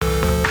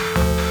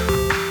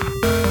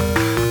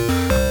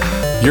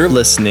You're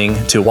listening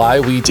to Why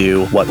We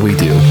Do What We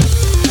Do. All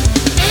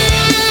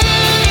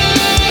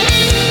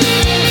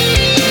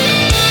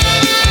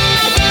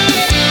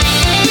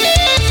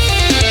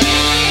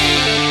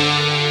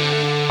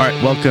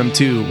right, welcome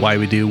to Why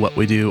We Do What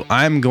We Do.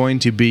 I'm going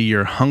to be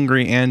your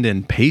hungry and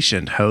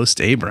impatient host,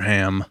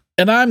 Abraham.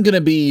 And I'm going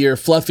to be your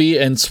fluffy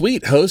and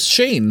sweet host,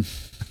 Shane.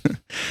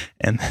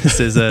 And this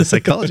is a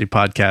psychology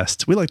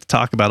podcast. We like to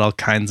talk about all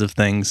kinds of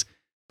things,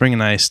 bring a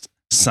nice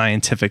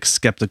scientific,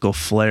 skeptical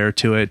flair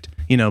to it,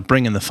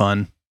 bring in the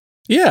fun.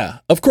 Yeah,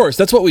 of course.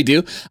 That's what we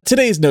do.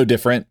 Today is no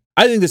different.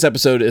 I think this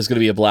episode is going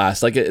to be a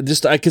blast.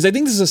 Because I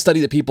think this is a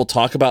study that people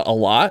talk about a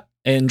lot.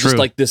 And just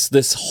like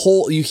this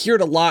whole, you hear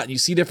it a lot, you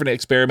see different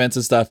experiments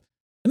and stuff.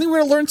 I think we're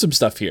going to learn some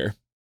stuff here.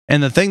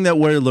 And the thing that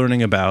we're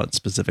learning about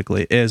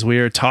specifically is we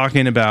are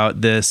talking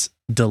about this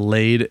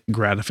delayed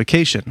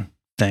gratification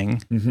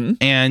thing. Mm-hmm.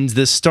 And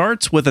this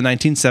starts with a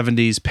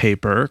 1970s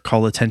paper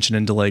called Attention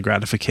and Delayed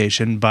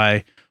Gratification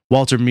by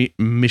Walter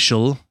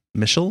Mischel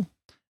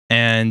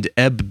and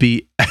Ebb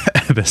B.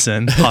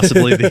 Ebbison,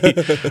 possibly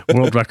the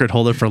world record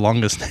holder for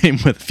longest name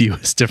with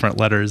fewest different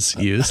letters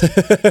used.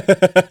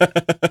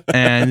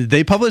 And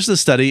they published the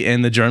study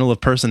in the Journal of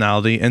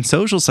Personality and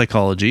Social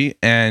Psychology,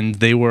 and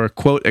they were,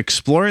 quote,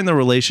 exploring the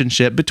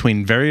relationship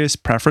between various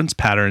preference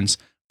patterns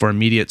for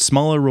immediate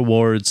smaller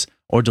rewards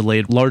or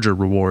delayed larger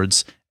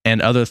rewards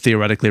and other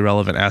theoretically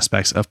relevant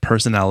aspects of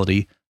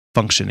personality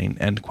functioning,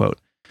 end quote.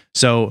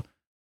 So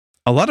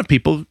a lot of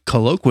people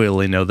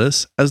colloquially know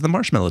this as the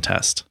marshmallow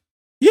test.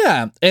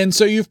 Yeah, and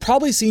so you've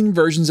probably seen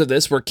versions of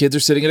this where kids are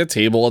sitting at a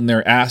table and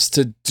they're asked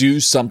to do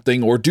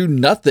something or do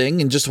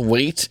nothing and just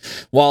wait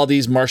while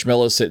these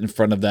marshmallows sit in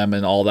front of them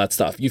and all that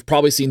stuff. You've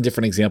probably seen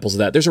different examples of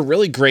that. There's a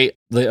really great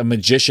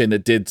magician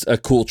that did a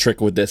cool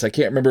trick with this. I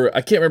can't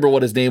remember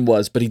what his name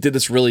was, but he did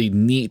this really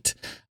neat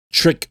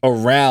trick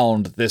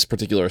around this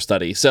particular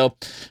study.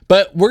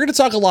 But we're going to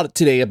talk a lot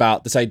today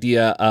about this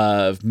idea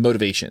of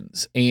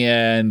motivations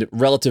and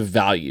relative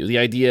value, the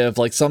idea of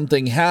like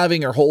something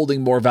having or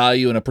holding more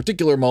value in a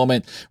particular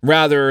moment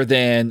rather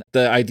than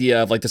the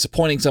idea of like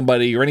disappointing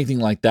somebody or anything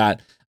like that,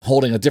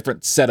 holding a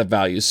different set of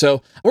values.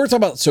 So we're talking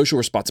about social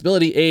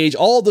responsibility, age,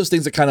 all of those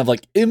things that kind of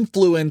like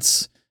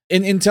influence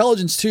in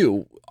intelligence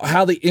too,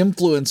 how they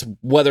influence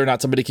whether or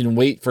not somebody can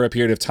wait for a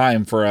period of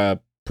time for a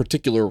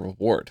particular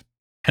reward.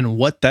 And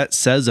what that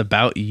says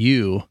about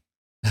you.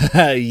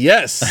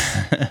 Yes.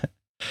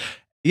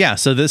 Yeah,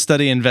 so this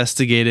study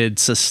investigated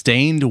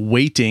sustained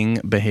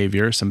waiting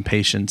behavior, some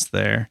patients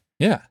there.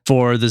 Yeah.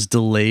 For this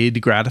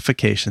delayed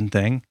gratification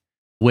thing,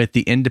 with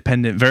the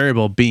independent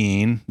variable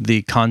being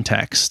the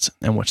context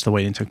in which the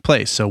waiting took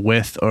place. So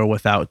with or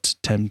without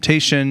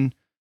temptation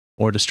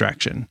or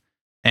distraction.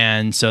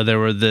 And so there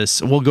were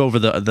we'll go over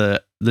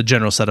the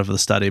general setup of the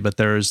study, but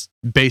there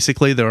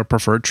were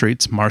preferred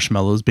treats,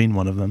 marshmallows being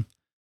one of them.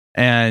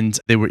 And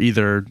they were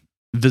either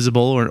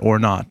visible or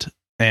not,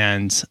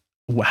 and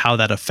how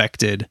that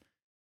affected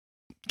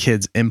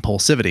kids'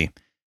 impulsivity.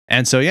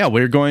 And so, yeah,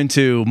 we're going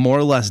to more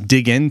or less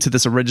dig into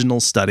this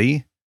original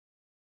study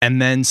and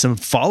then some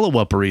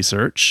follow-up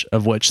research,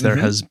 of which there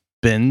has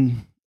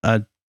been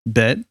a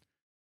bit,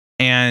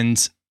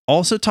 and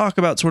also talk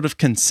about sort of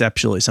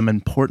conceptually some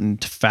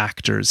important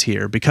factors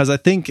here, because I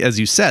think, as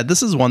you said,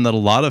 this is one that a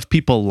lot of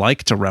people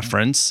like to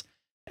reference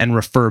and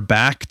refer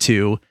back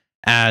to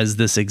as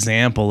this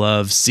example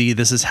of, see,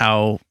 this is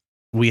how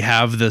we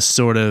have this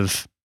sort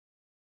of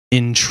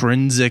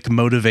intrinsic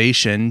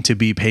motivation to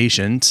be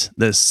patient,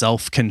 this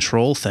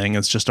self-control thing.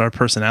 It's just our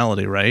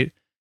personality, right?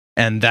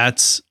 And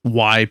that's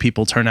why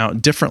people turn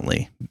out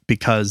differently,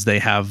 because they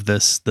have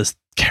this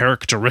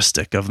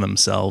characteristic of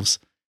themselves.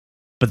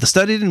 But the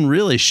study didn't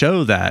really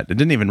show that. It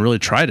didn't even really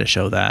try to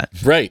show that.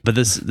 Right. But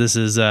this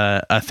is,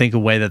 I think, a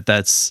way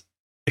that's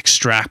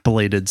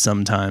extrapolated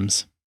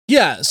sometimes.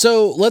 Yeah,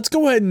 so let's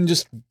go ahead and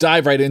just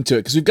dive right into it,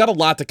 because we've got a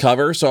lot to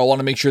cover, so I want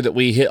to make sure that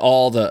we hit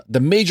all the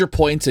major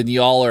points and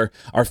y'all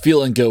are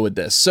feeling good with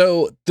this.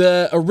 So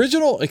the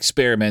original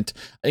experiment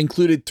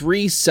included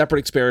 3 separate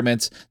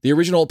experiments. The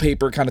original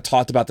paper kind of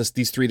talked about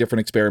these 3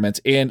 different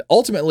experiments, and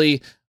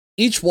ultimately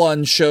each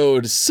one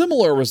showed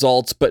similar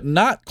results, but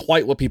not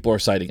quite what people are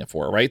citing it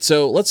for, right?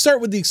 So let's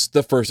start with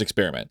the first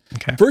experiment.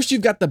 Okay. First,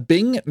 you've got the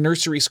Bing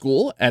Nursery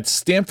School at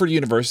Stanford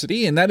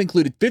University, and that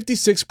included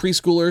 56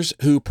 preschoolers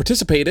who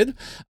participated.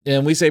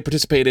 And we say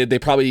participated, they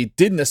probably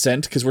didn't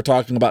assent, because we're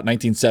talking about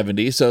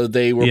 1970, so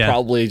they were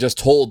probably just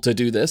told to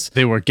do this.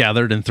 They were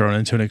gathered and thrown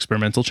into an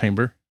experimental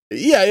chamber.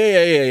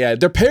 Yeah.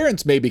 Their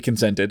parents maybe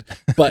consented,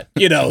 but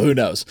who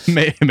knows?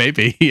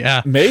 Maybe,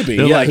 yeah. Maybe,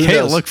 they're like, hey,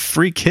 knows? Look,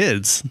 free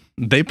kids.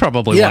 They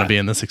probably want to be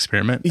in this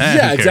experiment.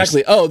 Yeah,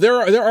 exactly. Oh, they're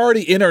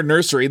already in our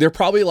nursery. They're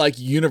probably like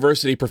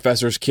university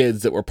professors'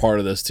 kids that were part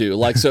of this too.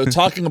 Like, so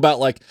talking about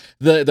like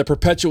the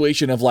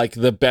perpetuation of like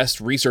the best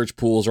research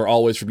pools are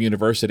always from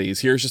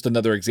universities. Here's just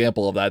another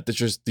example of that. That's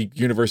just the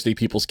university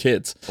people's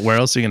kids. Where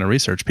else are you going to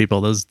research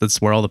people?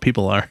 That's where all the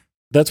people are.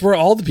 That's where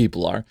all the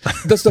people are.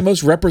 That's the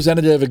most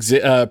representative,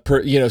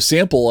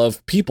 sample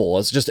of people.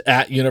 It's just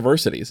at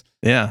universities.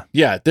 Yeah.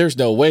 Yeah. There's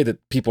no way that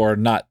people are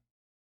not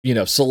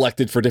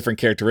selected for different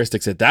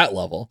characteristics at that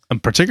level.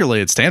 And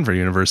particularly at Stanford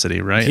University,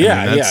 right?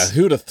 Yeah.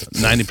 Who'd have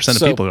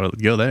 90% of people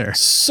go there.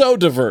 So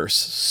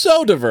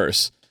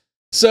diverse.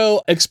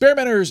 So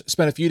experimenters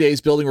spent a few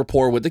days building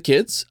rapport with the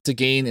kids to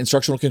gain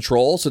instructional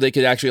control so they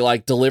could actually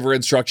deliver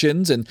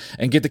instructions and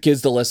get the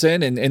kids to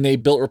listen. And they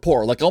built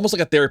rapport, almost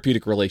like a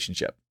therapeutic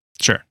relationship.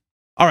 Sure.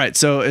 All right.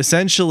 So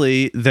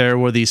essentially there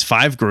were these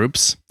 5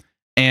 groups.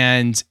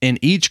 And in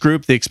each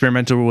group, the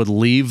experimenter would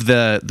leave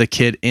the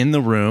kid in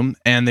the room,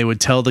 and they would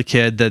tell the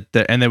kid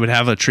and they would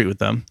have a treat with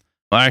them.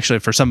 Well, actually,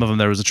 for some of them,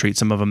 there was a treat.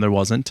 Some of them, there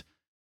wasn't.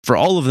 For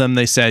all of them,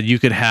 they said you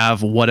could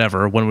have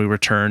whatever when we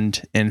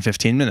returned in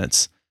 15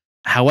 minutes.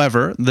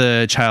 However,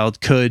 the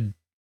child could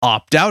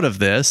opt out of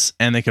this,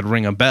 and they could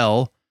ring a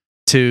bell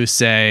to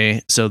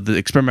say, so the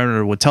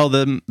experimenter would tell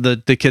them the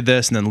kid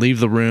this, and then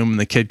leave the room, and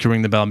the kid could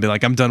ring the bell and be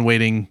like, I'm done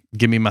waiting.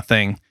 Give me my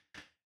thing.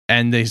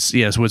 And they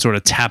would sort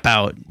of tap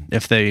out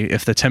if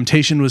the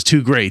temptation was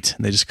too great.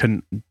 They just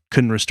couldn't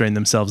restrain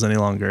themselves any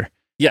longer.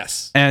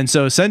 Yes. And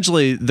so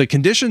essentially the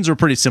conditions were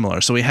pretty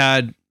similar. So we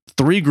had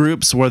 3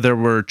 groups where there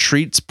were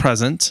treats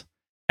present,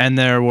 and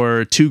there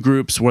were 2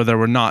 groups where there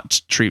were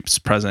not treats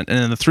present.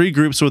 And in the 3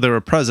 groups where they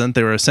were present,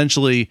 they were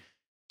essentially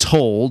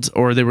told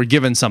or they were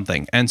given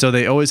something. And so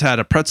they always had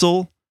a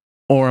pretzel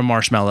or a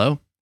marshmallow,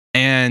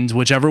 and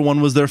whichever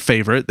one was their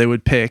favorite, they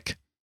would pick.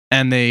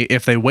 And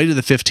if they waited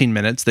the 15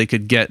 minutes, they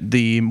could get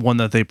the one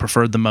that they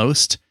preferred the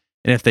most.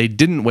 And if they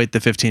didn't wait the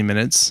 15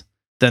 minutes,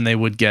 then they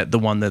would get the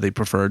one that they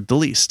preferred the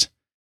least.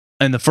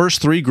 In the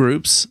first 3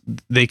 groups,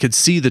 they could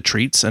see the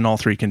treats in all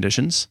 3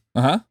 conditions.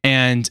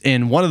 And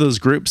in one of those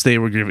groups, they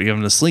were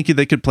given a slinky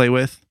they could play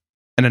with.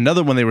 And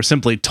another one, they were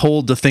simply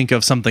told to think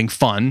of something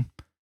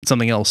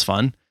else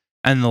fun.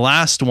 And the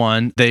last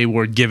one, they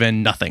were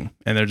given nothing.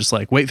 And they're just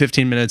like, wait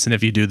 15 minutes. And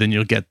if you do, then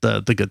you'll get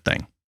the good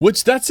thing.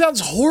 Which that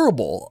sounds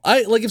horrible.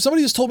 If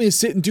somebody just told me to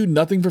sit and do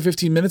nothing for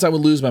 15 minutes, I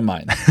would lose my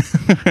mind.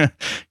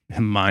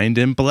 Mind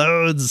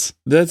implodes.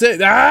 That's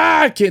it.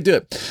 I can't do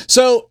it.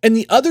 So in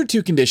the other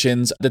 2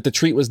 conditions that the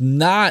treat was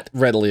not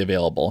readily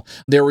available,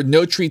 there were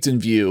no treats in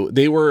view.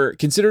 They were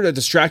considered a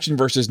distraction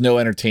versus no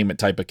entertainment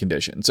type of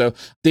condition. So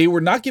they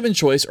were not given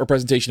choice or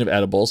presentation of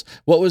edibles.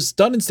 What was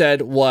done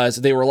instead was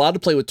they were allowed to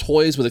play with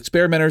toys with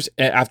experimenters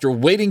after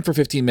waiting for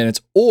 15 minutes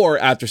or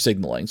after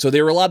signaling. So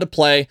they were allowed to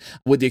play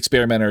with the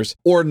experimenters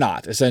or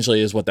not,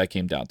 essentially is what that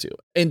came down to.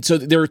 And so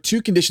there were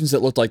 2 conditions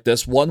that looked like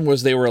this. One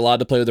was they were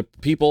allowed to play with the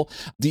people.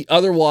 The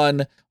other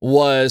one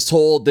was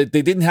told that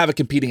they didn't have a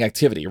competing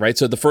activity, right?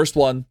 So the first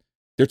one,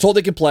 they're told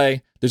they can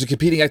play. There's a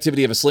competing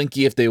activity of a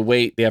slinky. If they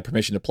wait, they have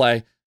permission to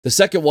play. The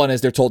second one is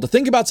they're told to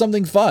think about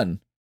something fun.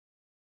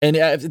 And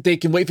if they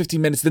can wait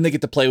 15 minutes, then they get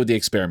to play with the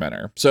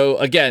experimenter. So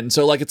again,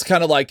 it's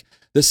kind of like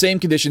the same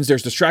conditions.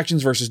 There's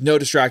distractions versus no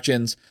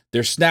distractions.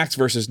 There's snacks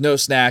versus no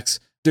snacks.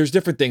 There's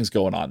different things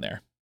going on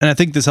there. And I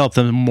think this helped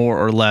them more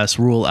or less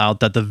rule out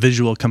that the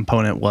visual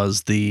component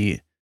was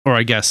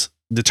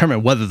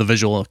determine whether the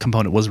visual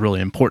component was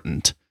really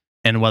important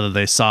and whether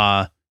they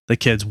saw the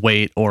kids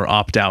wait or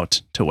opt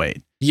out to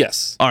wait.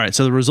 Yes. All right.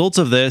 So the results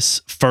of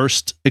this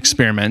first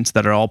experiment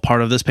that are all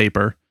part of this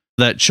paper,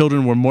 that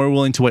children were more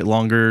willing to wait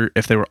longer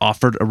if they were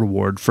offered a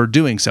reward for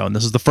doing so. And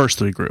this is the first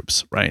 3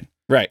 groups, right?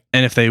 Right.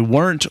 And if they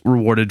weren't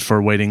rewarded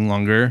for waiting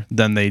longer,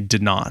 then they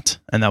did not.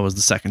 And that was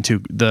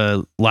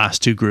the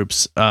last 2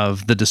 groups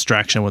of the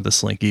distraction with the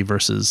slinky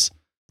versus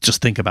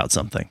just think about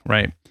something,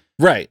 right?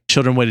 Right.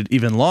 Children waited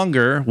even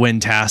longer when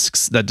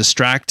tasks that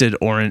distracted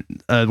or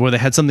where they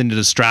had something to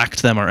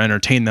distract them or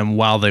entertain them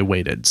while they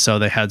waited. So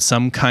they had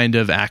some kind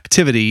of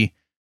activity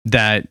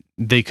that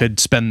they could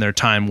spend their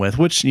time with,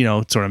 which,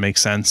 sort of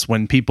makes sense.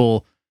 When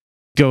people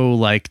go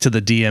to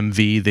the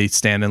DMV, they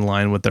stand in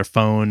line with their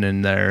phone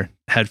and their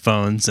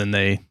headphones, and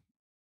they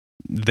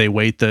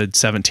wait the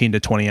 17 to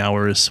 20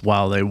 hours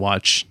while they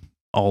watch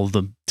all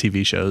the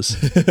TV shows.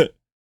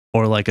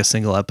 Or a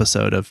single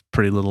episode of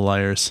Pretty Little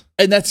Liars.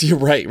 And you're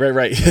right.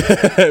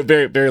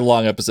 Very, very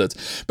long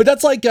episodes. But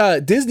that's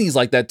Disney's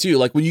like that too.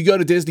 When you go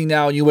to Disney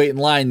now and you wait in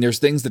line, there's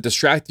things that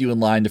distract you in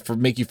line to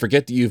make you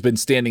forget that you've been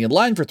standing in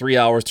line for 3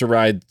 hours to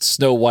ride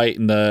Snow White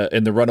in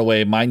the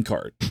runaway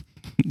minecart.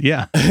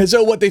 Yeah.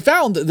 So what they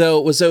found though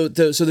was so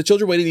the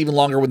children waited even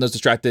longer when they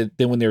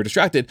were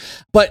distracted.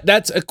 But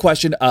that's a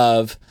question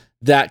of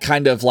that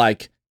kind of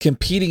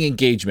competing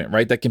engagement,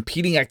 right? That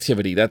competing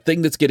activity, that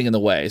thing that's getting in the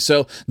way.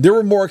 So there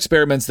were more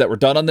experiments that were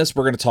done on this.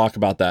 We're going to talk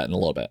about that in a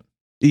little bit.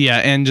 Yeah.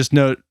 And just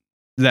note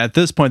that at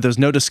this point, there's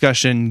no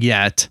discussion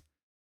yet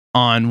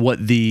on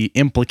what the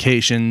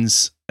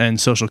implications and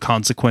social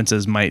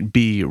consequences might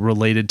be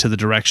related to the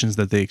directions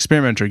that the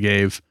experimenter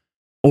gave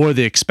or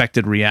the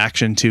expected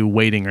reaction to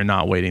waiting or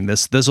not waiting.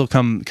 This will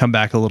come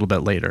back a little bit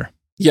later.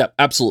 Yeah,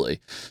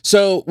 absolutely.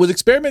 So with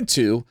experiment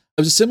 2,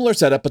 it was a similar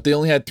setup, but they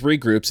only had 3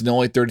 groups and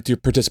only 32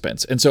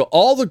 participants. And so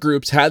all the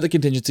groups had the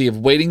contingency of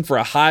waiting for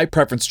a high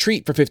preference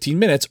treat for 15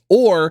 minutes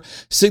or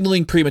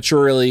signaling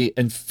prematurely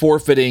and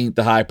forfeiting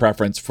the high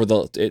preference for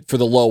the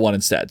low one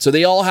instead. So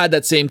they all had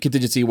that same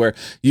contingency where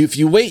if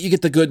you wait, you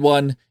get the good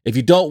one. If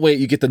you don't wait,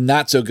 you get the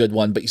not so good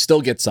one, but you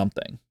still get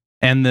something.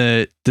 And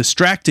the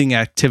distracting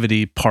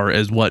activity part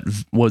is what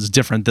was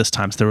different this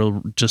time. So they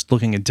were just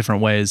looking at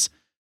different ways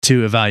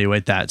to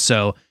evaluate that.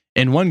 So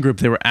in one group,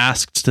 they were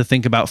asked to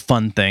think about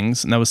fun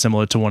things, and that was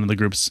similar to one of the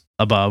groups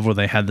above where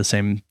they had the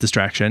same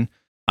distraction.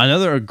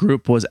 Another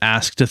group was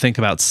asked to think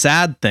about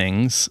sad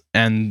things,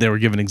 and they were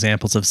given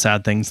examples of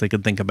sad things they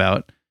could think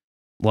about,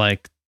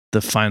 like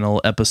the final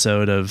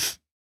episode of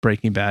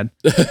Breaking Bad.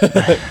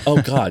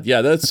 Oh, God.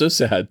 Yeah, that's so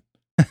sad.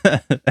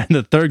 And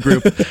the third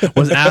group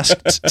was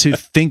asked to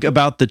think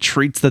about the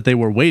treats that they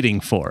were waiting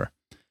for.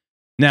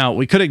 Now,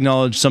 we could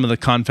acknowledge some of the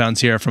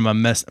confounds here from a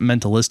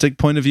mentalistic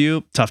point of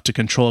view. Tough to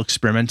control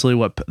experimentally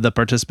what the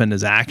participant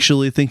is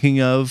actually thinking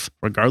of,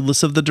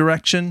 regardless of the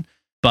direction.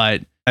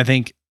 But I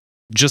think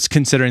just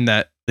considering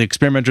that the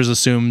experimenters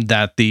assumed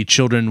that the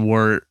children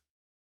were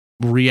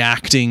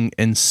reacting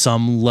in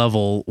some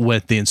level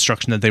with the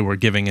instruction that they were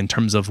giving in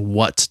terms of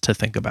what to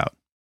think about.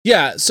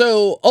 Yeah,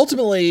 so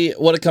ultimately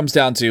what it comes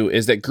down to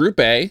is that Group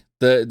A,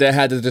 that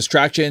had the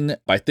distraction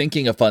by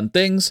thinking of fun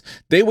things,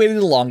 they waited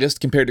the longest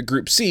compared to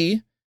Group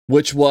C,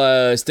 which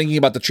was thinking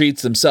about the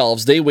treats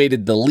themselves. They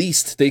waited the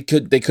least. They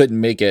couldn't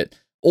make it.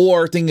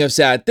 Or thinking of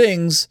sad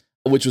things,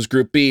 which was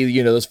Group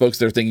B, those folks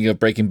that are thinking of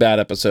Breaking Bad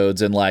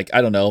episodes and I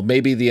don't know,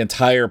 maybe the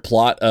entire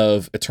plot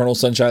of Eternal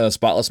Sunshine of the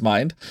Spotless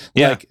Mind.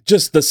 Yeah.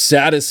 Just the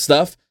saddest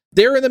stuff.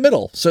 They're in the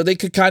middle. So they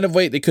could kind of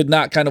wait. They could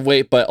not kind of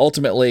wait. But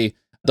ultimately,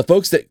 the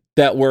folks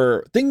that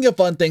were thinking of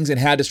fun things and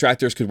had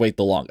distractors could wait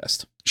the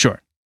longest.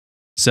 Sure.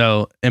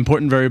 So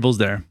important variables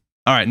there.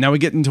 All right, now we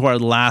get into our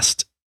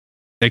last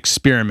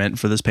experiment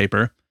for this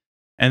paper.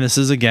 And this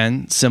is,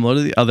 again, similar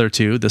to the other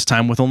two, this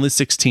time with only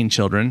 16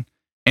 children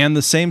and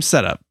the same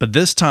setup. But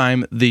this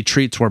time, the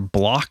treats were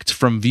blocked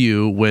from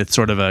view with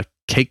sort of a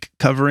cake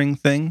covering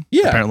thing.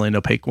 Yeah. Apparently an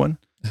opaque one.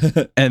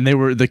 And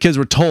the kids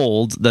were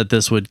told that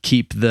this would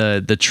keep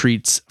the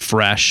treats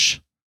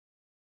fresh.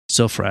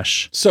 So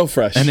fresh.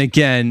 And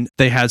again,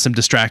 they had some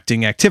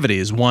distracting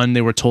activities. One,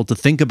 they were told to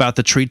think about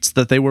the treats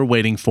that they were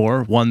waiting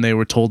for. One, they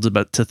were told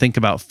to think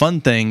about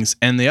fun things.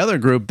 And the other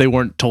group, they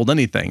weren't told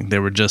anything. They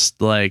were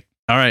just like,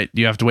 all right,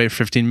 you have to wait for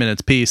 15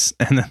 minutes, peace.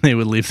 And then they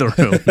would leave the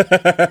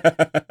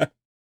room.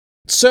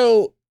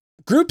 So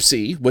Group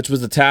C, which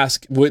was the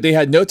task, they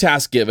had no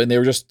task given. They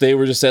were just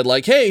said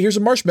hey, here's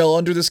a marshmallow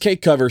under this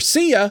cake cover.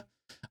 See ya.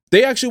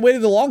 They actually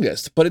waited the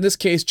longest, but in this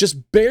case,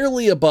 just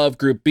barely above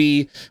Group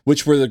B,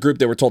 which were the group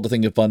that were told to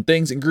think of fun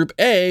things, and Group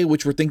A,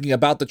 which were thinking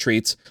about the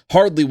treats,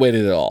 hardly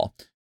waited at all.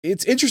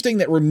 It's interesting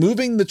that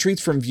removing the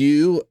treats from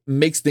view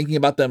makes thinking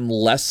about them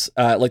less,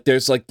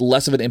 there's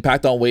less of an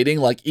impact on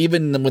waiting.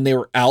 Even when they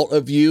were out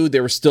of view,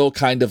 they were still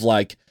kind of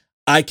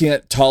I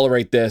can't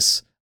tolerate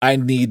this. I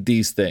need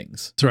these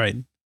things. That's right.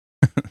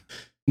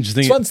 Just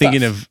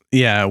thinking of,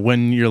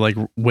 when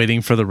you're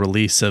waiting for the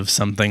release of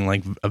something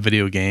like a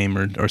video game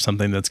or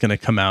something that's going to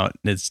come out,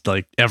 it's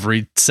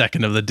every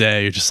second of the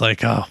day, you're just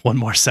one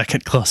more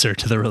second closer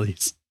to the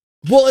release.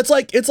 Well, it's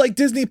like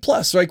Disney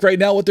Plus, right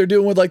now, what they're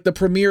doing with the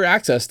Premier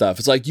Access stuff.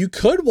 It's you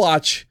could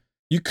watch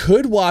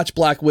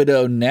Black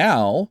Widow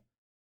now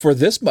for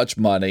this much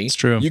money. It's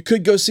true. You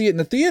could go see it in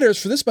the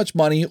theaters for this much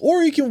money,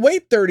 or you can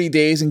wait 30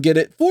 days and get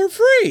it for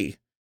free.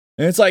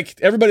 And it's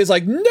everybody's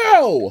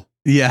no.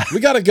 Yeah. We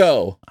got to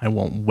go. I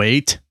won't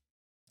wait.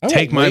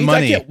 Take my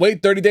money. I can't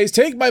wait 30 days.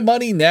 Take my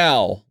money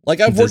now.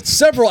 I've worked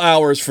several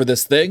hours for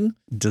this thing.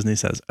 Disney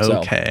says,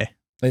 okay.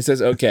 So, he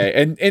says, okay.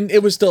 And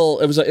it was still,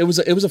 it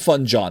was a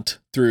fun jaunt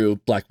through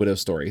Black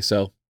Widow's story.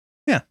 So,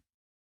 yeah.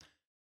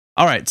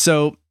 All right.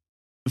 So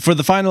for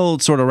the final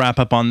sort of wrap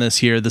up on this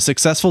here, the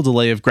successful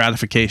delay of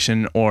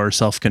gratification or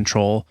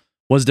self-control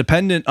was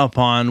dependent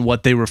upon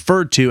what they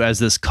referred to as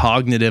this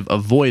cognitive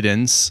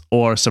avoidance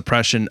or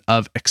suppression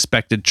of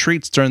expected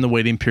treats during the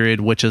waiting period,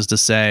 which is to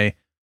say,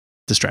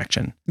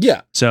 distraction.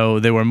 Yeah. So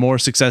they were more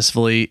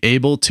successfully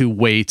able to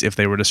wait if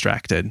they were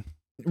distracted.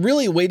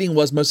 Really, waiting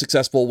was most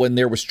successful when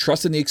there was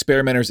trust in the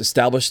experimenters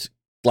established,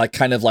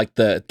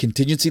 the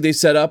contingency they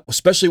set up,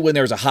 especially when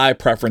there was a high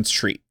preference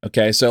treat.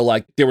 Okay. So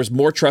there was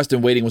more trust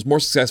in waiting was more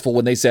successful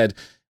when they said,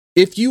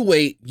 if you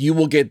wait, you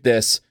will get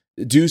this.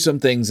 Do some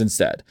things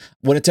instead.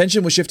 When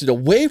attention was shifted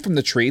away from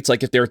the treats,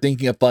 if they were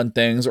thinking of fun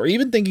things or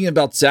even thinking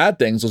about sad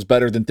things was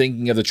better than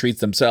thinking of the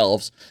treats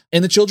themselves.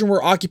 And the children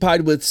were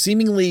occupied with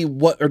seemingly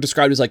what are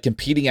described as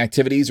competing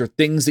activities or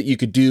things that you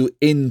could do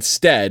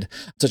instead,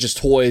 such as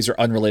toys or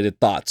unrelated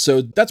thoughts.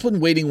 So that's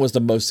when waiting was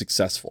the most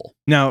successful.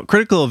 Now,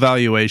 critical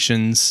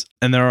evaluations,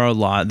 and there are a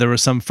lot. There were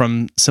some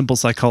from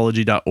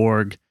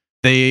simplepsychology.org.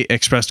 They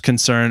expressed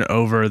concern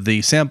over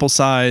the sample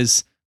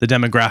size, the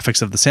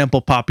demographics of the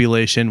sample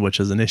population, which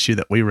is an issue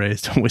that we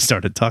raised when we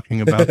started talking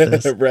about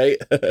this. Right.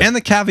 And the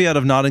caveat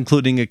of not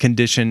including a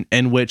condition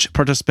in which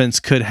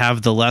participants could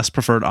have the less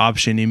preferred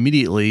option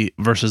immediately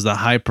versus the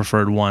high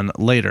preferred one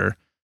later.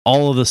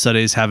 All of the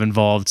studies have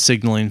involved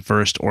signaling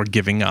first or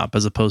giving up,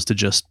 as opposed to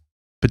just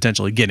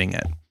potentially getting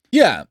it.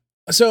 Yeah.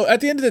 So at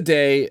the end of the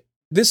day,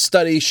 this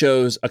study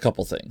shows a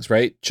couple things,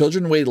 right?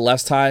 Children waited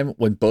less time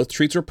when both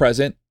treats were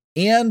present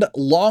and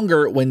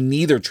longer when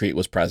neither treat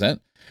was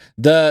present.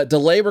 The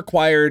delay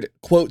required,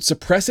 quote,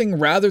 suppressing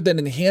rather than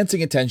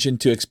enhancing attention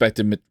to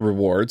expected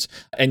rewards,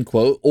 end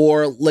quote,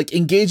 or like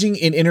engaging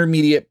in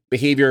intermediate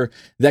behavior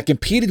that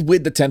competed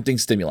with the tempting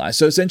stimuli.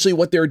 So essentially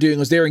what they were doing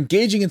was they were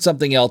engaging in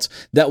something else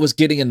that was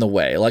getting in the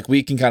way. Like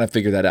we can kind of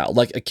figure that out.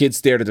 Like a kid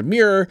stared at a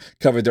mirror,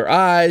 covered their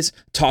eyes,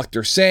 talked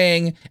or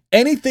sang,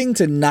 anything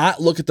to not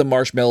look at the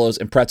marshmallows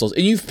and pretzels.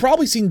 And you've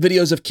probably seen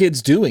videos of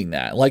kids doing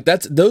that. Like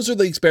those are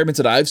the experiments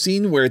that I've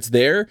seen where it's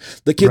there.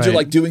 The kids are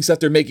like doing stuff,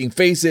 they're making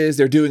faces,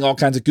 they're doing all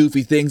kinds of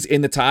goofy things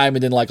in the time,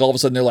 and then like all of a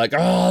sudden they're like,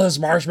 oh, this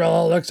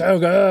marshmallow looks so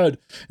good,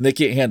 and they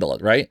can't handle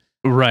it, right?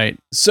 Right.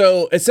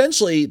 So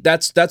essentially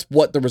that's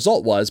what the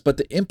result was, but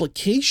the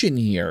implication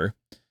here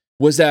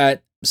was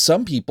that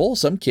some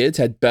kids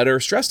had better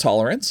stress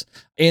tolerance,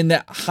 and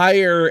that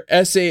higher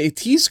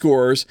SAT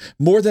scores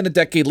more than a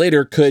decade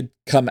later could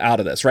come out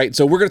of this, right?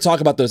 So we're going to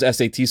talk about those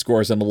SAT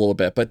scores in a little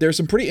bit, but there's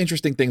some pretty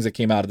interesting things that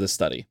came out of this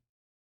study.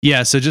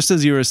 Yeah, so just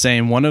as you were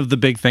saying, one of the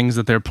big things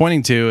that they're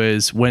pointing to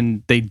is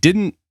when they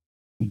didn't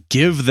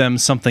give them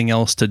something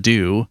else to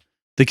do,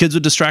 the kids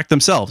would distract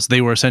themselves.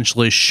 They were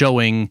essentially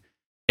showing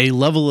a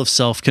level of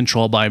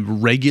self-control by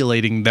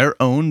regulating their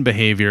own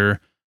behavior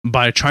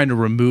by trying to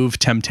remove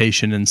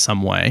temptation in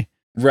some way.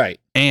 Right.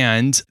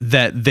 And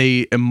that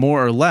they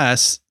more or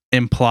less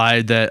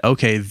implied that,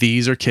 okay,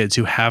 these are kids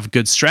who have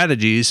good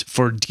strategies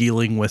for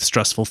dealing with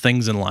stressful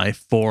things in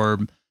life, for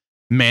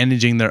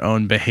managing their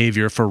own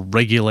behavior, for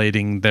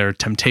regulating their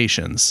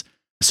temptations.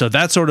 So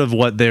that's sort of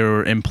what they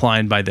were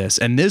implying by this.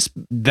 And this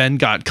then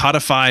got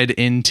codified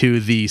into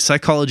the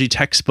psychology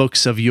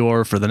textbooks of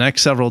yore for the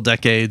next several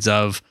decades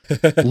of,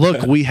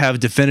 look, we have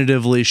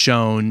definitively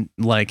shown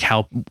like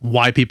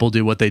why people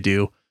do what they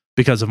do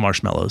because of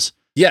marshmallows.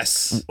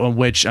 Yes.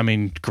 Which, I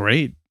mean,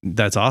 great.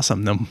 That's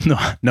awesome.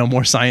 No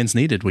more science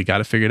needed. We got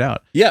to figure it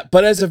out. Yeah.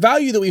 But as a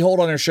value that we hold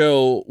on our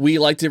show, we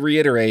like to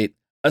reiterate,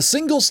 a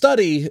single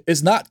study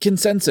is not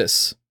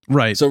consensus.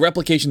 Right. So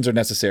replications are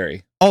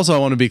necessary. Also, I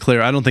want to be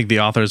clear, I don't think the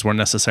authors were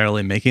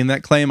necessarily making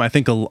that claim. I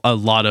think a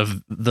lot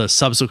of the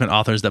subsequent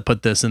authors that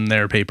put this in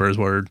their papers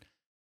were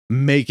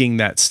making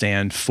that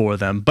stand for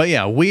them. But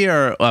yeah, we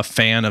are a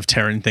fan of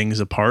tearing things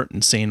apart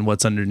and seeing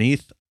what's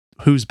underneath,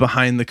 who's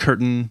behind the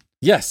curtain.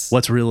 Yes.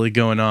 What's really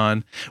going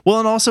on. Well,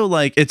 and also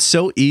like it's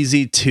so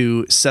easy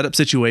to set up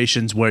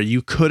situations where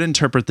you could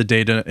interpret the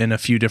data in a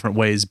few different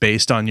ways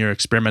based on your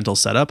experimental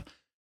setup.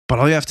 But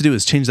all you have to do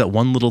is change that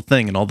one little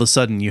thing, and all of a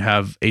sudden you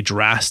have a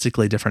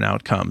drastically different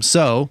outcome.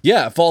 So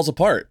yeah, it falls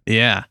apart.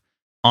 Yeah.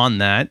 On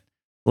that,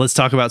 let's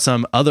talk about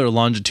some other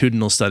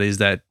longitudinal studies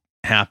that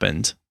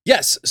happened.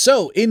 Yes.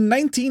 So in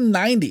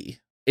 1990,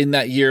 in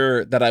that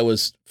year that I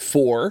was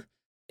 4,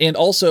 and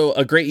also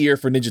a great year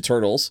for Ninja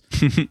Turtles,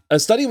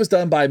 a study was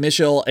done by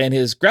Michel and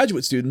his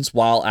graduate students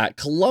while at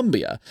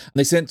Columbia. And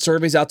they sent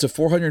surveys out to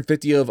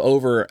 450 of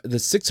over the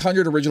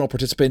 600 original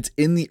participants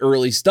in the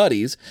early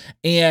studies.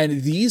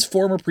 And these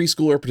former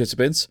preschooler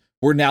participants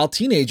were now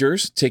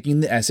teenagers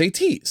taking the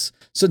SATs.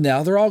 So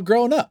now they're all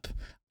grown up.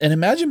 And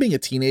imagine being a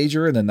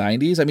teenager in the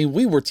 90s. I mean,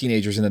 we were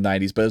teenagers in the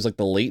 90s, but it was like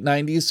the late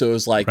 90s. So it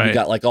was like we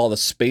got like all the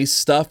space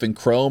stuff and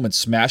Chrome and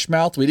Smash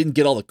Mouth. We didn't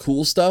get all the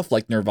cool stuff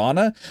like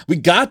Nirvana. We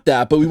got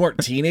that, but we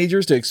weren't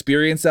teenagers to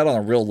experience that on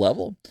a real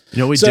level. You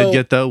know what we did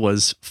get, though,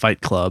 was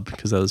Fight Club,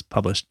 because that was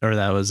published, or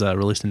that was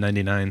released in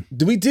 99.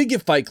 We did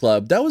get Fight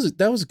Club. That was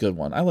a good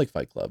one. I like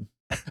Fight Club.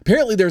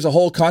 Apparently, there's a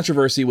whole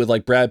controversy with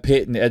like Brad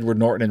Pitt and Edward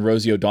Norton and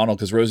Rosie O'Donnell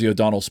because Rosie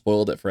O'Donnell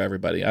spoiled it for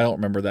everybody. I don't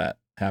remember that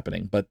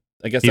happening, but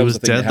I guess that was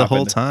the thing dead the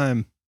whole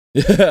time.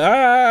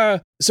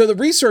 So the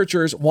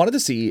researchers wanted to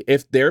see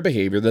if their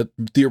behavior,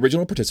 the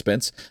original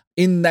participants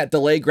in that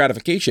delayed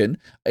gratification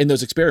in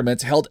those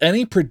experiments, held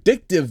any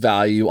predictive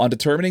value on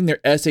determining their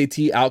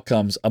SAT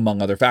outcomes,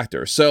 among other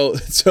factors. So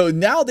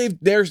now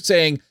they're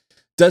saying,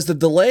 does the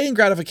delay in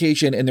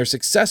gratification and their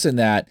success in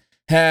that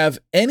have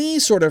any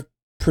sort of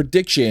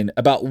prediction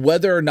about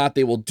whether or not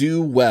they will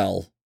do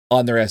well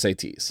on their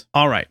SATs?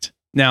 All right.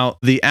 Now,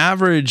 the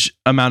average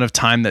amount of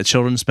time that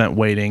children spent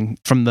waiting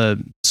from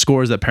the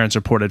scores that parents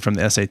reported from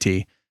the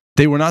SAT,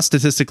 they were not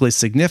statistically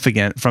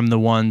significant from the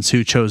ones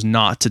who chose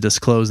not to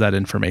disclose that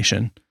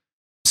information.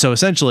 So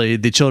essentially,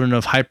 the children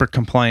of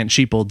hyper-compliant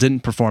sheeple didn't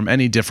perform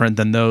any different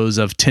than those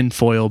of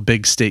tinfoil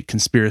big state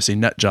conspiracy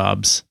nut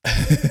jobs.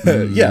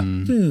 Yeah.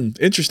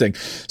 Interesting.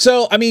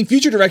 So, I mean,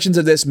 future directions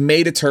of this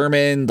may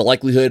determine the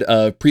likelihood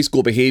of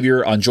preschool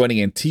behavior on joining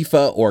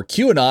Antifa or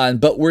QAnon,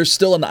 but we're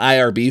still in the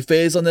IRB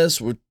phase on this.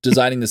 We're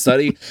designing the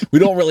study. We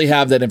don't really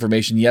have that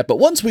information yet, but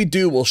once we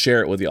do, we'll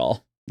share it with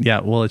y'all.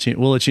 Yeah, we'll let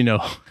you know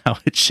how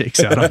it shakes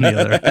out on the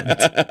other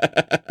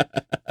end.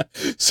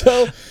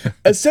 So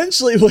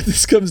essentially what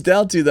this comes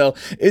down to, though,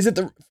 is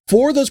that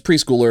for those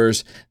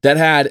preschoolers that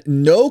had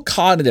no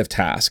cognitive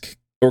task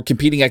or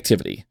competing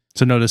activity.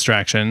 So no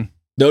distractions,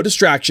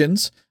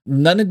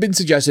 none had been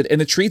suggested, and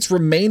the treats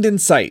remained in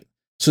sight.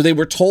 So they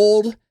were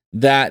told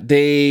that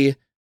they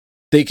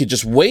could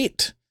just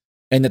wait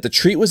and that the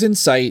treat was in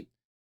sight.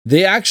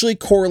 They actually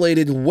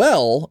correlated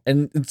well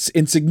and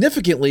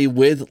significantly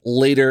with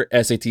later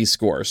SAT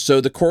scores. So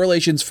the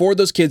correlations for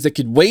those kids that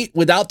could wait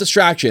without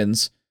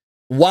distractions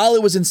while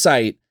it was in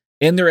sight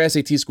in their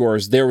SAT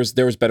scores, there was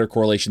better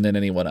correlation than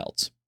anyone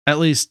else. At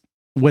least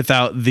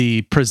without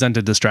the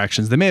presented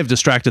distractions. They may have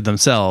distracted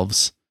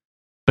themselves,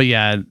 but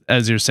yeah,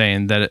 as you're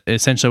saying, that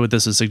essentially what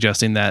this is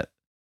suggesting that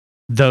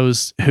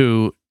those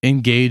who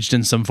engaged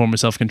in some form of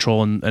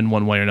self-control in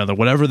one way or another,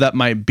 whatever that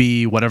might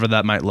be, whatever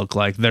that might look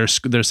like, their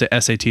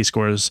SAT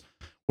scores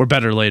were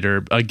better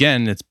later.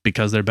 Again, it's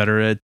because they're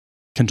better at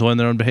controlling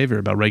their own behavior,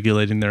 about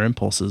regulating their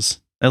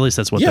impulses. At least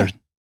that's what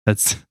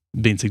that's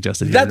being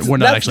suggested here. We're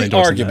not actually the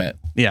argument.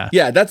 That.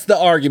 Yeah, that's the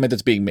argument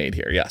that's being made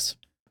here. Yes.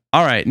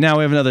 All right, now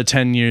we have another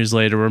 10 years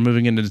later. We're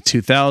moving into the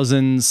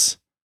 2000s.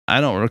 I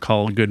don't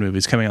recall good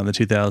movies coming out in the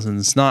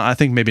 2000s. I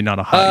think maybe not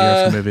a hot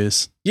year for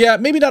movies. Yeah,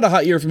 maybe not a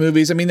hot year for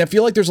movies. I mean, I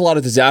feel like there's a lot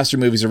of disaster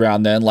movies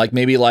around then, like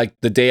maybe like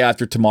The Day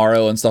After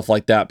Tomorrow and stuff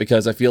like that,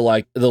 because I feel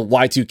like the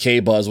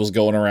Y2K buzz was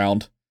going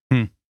around.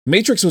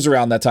 Matrix was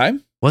around that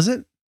time. Was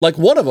it? Like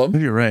one of them.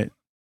 Maybe you're right.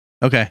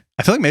 Okay.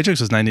 I feel like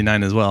Matrix was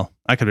 99 as well.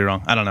 I could be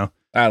wrong. I don't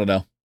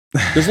know.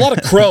 There's a lot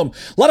of chrome,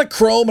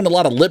 and a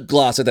lot of lip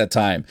gloss at that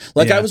time.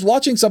 Like I was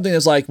watching something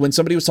that's like when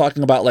somebody was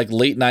talking about like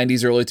late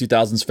 90s, early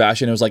 2000s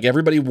fashion, it was like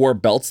everybody wore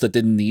belts that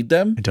didn't need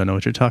them. I don't know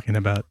what you're talking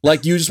about.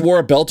 Like you just wore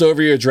a belt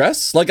over your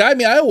dress. Like, I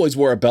mean, I always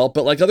wore a belt,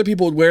 but like other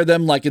people would wear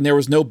them like, and there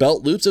was no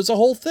belt loops. It's a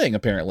whole thing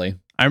apparently.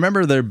 I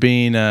remember there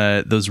being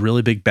those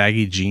really big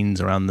baggy jeans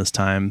around this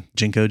time,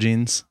 Jinko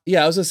jeans.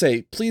 Yeah, I was gonna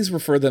say, please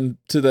refer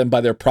to them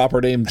by their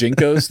proper name,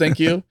 Jinkos. Thank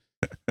you.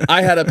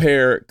 I had a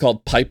pair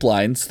called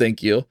Pipelines.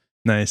 Thank you.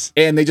 Nice.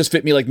 And they just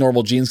fit me like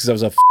normal jeans because I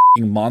was a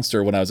f***ing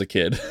monster when I was a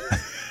kid.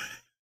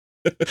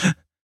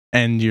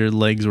 And your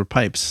legs were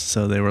pipes,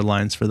 so they were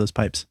lines for those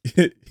pipes.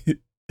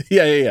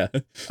 Yeah.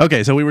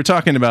 Okay, so we were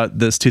talking about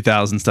this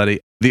 2000 study.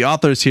 The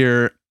authors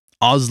here,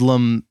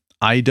 Özlem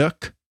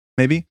Ayduk,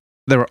 maybe?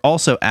 They were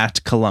also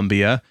at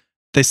Columbia.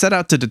 They set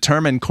out to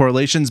determine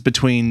correlations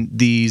between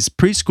these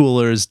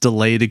preschoolers'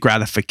 delayed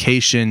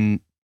gratification,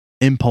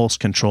 impulse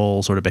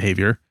control sort of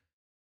behavior,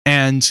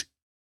 and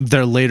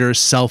their later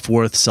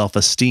self-worth,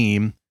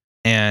 self-esteem,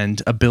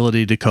 and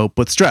ability to cope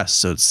with stress.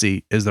 So to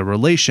see, is the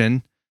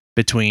relation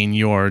between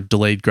your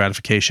delayed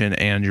gratification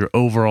and your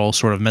overall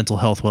sort of mental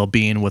health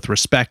well-being with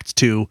respect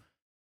to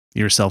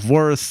your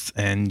self-worth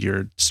and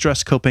your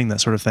stress coping,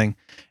 that sort of thing.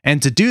 And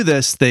to do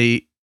this,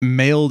 they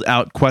mailed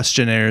out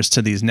questionnaires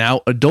to these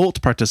now adult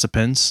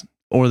participants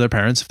or their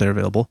parents, if they're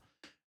available,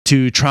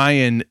 to try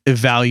and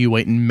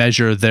evaluate and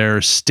measure their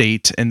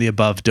state in the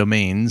above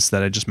domains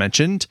that I just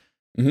mentioned.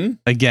 Mm-hmm.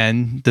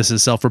 Again, this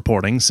is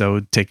self-reporting, so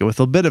take it with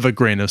a bit of a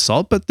grain of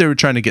salt, but they were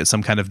trying to get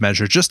some kind of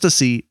measure just to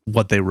see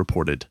what they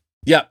reported.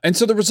 Yeah, and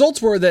so the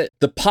results were that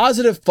the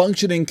positive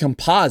functioning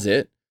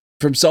composite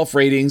from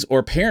self-ratings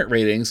or parent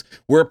ratings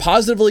were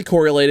positively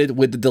correlated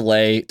with the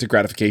delay to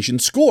gratification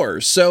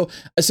scores. So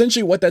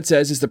essentially what that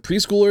says is the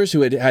preschoolers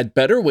who had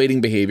better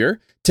weighting behavior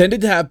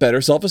tended to have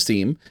better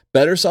self-esteem,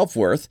 better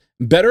self-worth,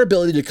 better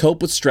ability to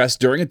cope with stress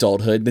during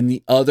adulthood than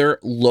the other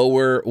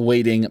lower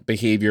weighting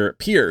behavior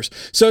peers.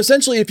 So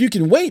essentially, if you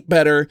can weight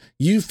better,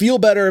 you feel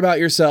better about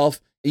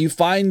yourself, you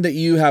find that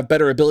you have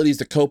better abilities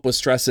to cope with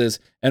stresses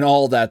and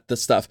all the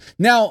stuff.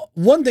 Now,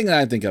 one thing that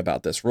I think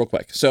about this real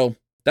quick. So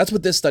that's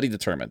what this study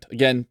determined.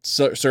 Again,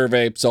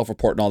 survey,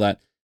 self-report and all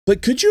that.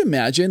 But could you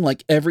imagine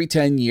like every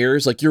 10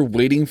 years, like you're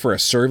waiting for a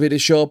survey to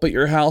show up at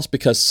your house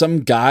because some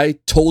guy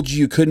told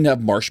you couldn't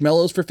have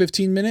marshmallows for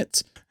 15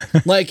 minutes?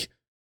 Like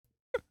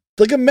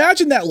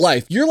imagine that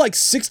life. You're like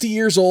 60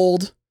 years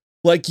old.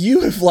 Like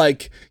you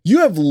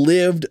have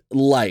lived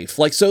life.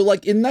 Like, so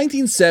like in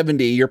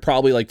 1970, you're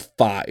probably like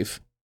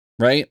 5,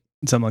 right?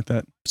 Something like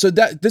that. So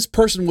that this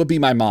person would be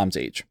my mom's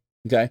age.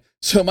 Okay.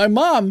 So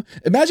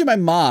imagine my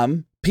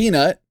mom,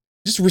 Peanut,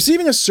 just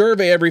receiving a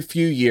survey every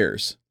few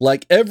years,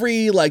 like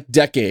every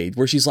decade,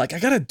 where she's like, I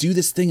got to do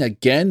this thing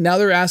again. Now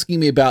they're asking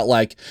me about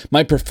like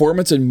my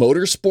performance in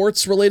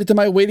motorsports related to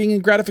my weighting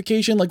and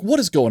gratification. Like, what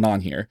is going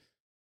on here?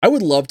 I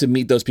would love to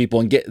meet those people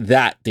and get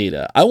that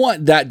data. I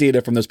want that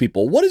data from those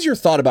people. What is your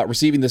thought about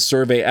receiving this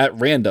survey at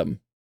random?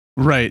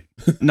 Right.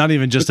 Not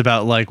even just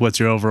about like what's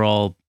your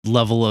overall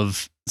level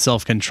of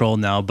self-control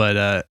now,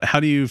 but how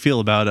do you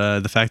feel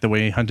about the fact that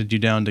we hunted you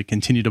down to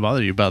continue to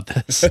bother you about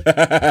this?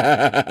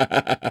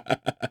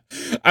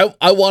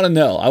 I want to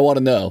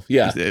know.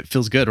 Yeah. It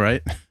feels good,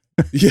 right?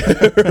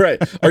 Yeah, right.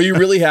 Are you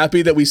really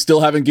happy that we still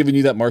haven't given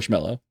you that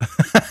marshmallow?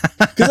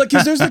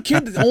 Because there's a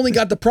kid that only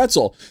got the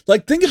pretzel.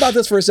 Like, think about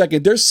this for a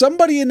second. There's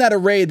somebody in that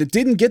array that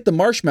didn't get the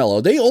marshmallow.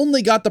 They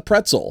only got the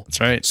pretzel. That's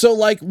right. So,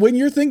 like, when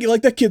you're thinking,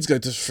 like, that kid's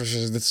got this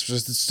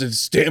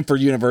Stanford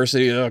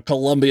University,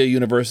 Columbia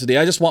University.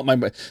 I just want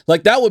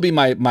that would be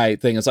my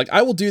thing. It's like,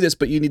 I will do this,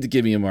 but you need to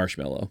give me a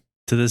marshmallow.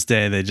 To this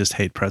day, they just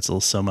hate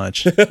pretzels so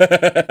much.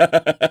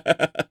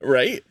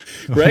 Right?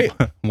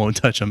 Won't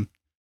touch them.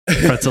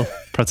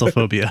 Pretzel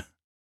phobia.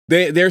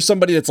 There's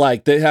somebody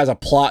that has a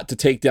plot to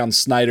take down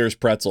Snyder's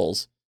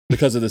pretzels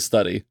because of this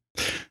study.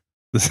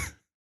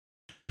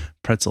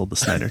 Pretzel, the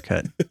Snyder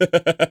cut.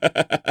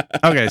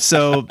 Okay,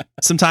 so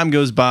some time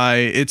goes by.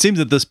 It seems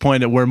at this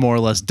point that we're more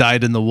or less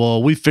dyed in the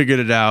wool. We figured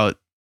it out.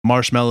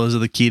 marshmallows are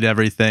the key to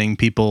everything.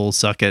 People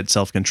suck at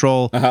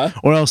self-control,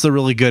 or else they're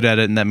really good at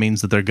it, and that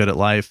means that they're good at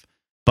life.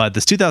 But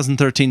this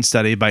 2013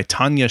 study by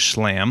Tanya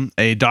Schlam,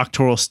 a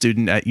doctoral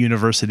student at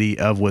University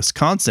of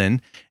Wisconsin,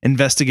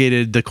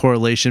 investigated the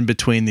correlation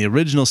between the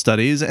original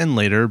studies and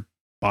later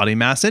body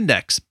mass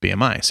index,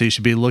 BMI. So you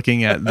should be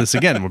looking at this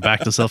again. We're back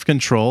to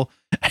self-control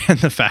and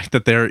the fact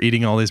that they're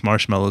eating all these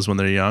marshmallows when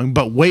they're young,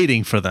 but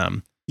waiting for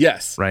them.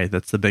 Yes. Right.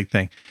 That's the big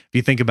thing. If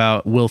you think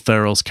about Will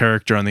Ferrell's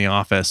character on The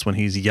Office when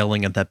he's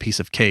yelling at that piece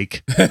of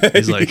cake,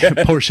 he's like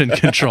portion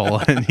control,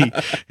 and he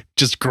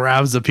just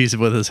grabs a piece of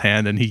it with his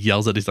hand and he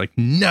yells at it. He's like,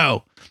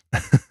 no.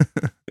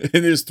 And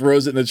just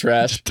throws it in the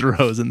trash.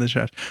 Throws in the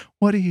trash.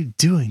 What are you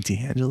doing,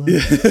 D'Angelo?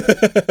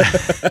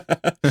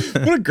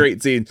 What a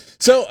great scene.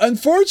 So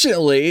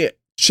unfortunately,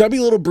 chubby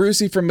little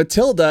Brucey from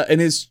Matilda and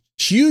his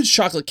huge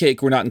chocolate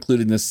cake were not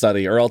included in this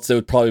study, or else it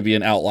would probably be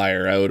an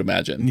outlier, I would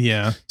imagine.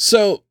 Yeah.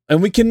 So,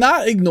 and we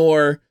cannot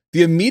ignore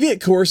the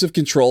immediate coercive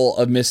control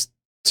of Miss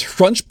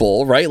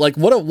Trunchbull, right? Like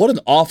what an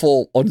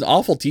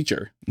awful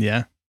teacher.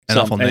 Yeah. An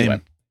awful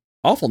name.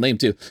 Awful name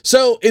too.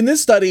 So in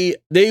this study,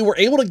 they were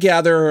able to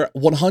gather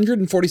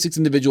 146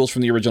 individuals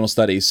from the original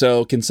study.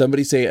 So can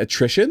somebody say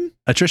attrition?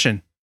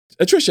 Attrition.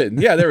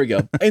 Yeah, there we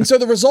go. And so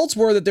the results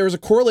were that there was a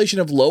correlation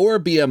of lower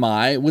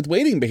BMI with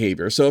waiting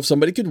behavior. So if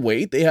somebody could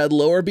wait, they had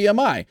lower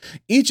BMI.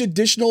 Each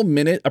additional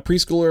minute a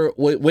preschooler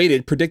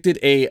waited predicted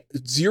a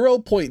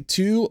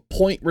 0.2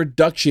 point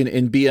reduction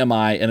in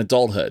BMI in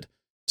adulthood.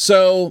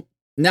 So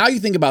now you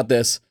think about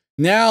this.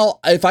 Now,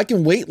 if I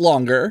can wait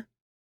longer,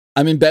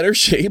 I'm in better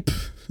shape.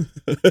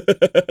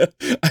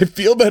 I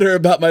feel better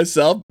about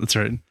myself. That's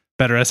right.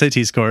 Better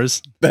SAT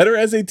scores.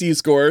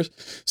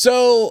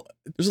 So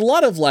there's a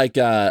lot of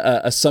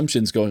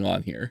assumptions going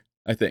on here,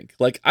 I think.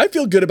 Like, I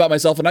feel good about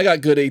myself and I got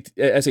good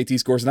SAT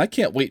scores and I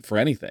can't wait for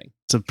anything.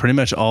 So pretty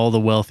much all the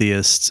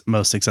wealthiest,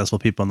 most successful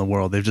people in the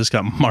world, they've just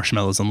got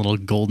marshmallows on a little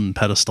golden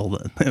pedestal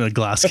in a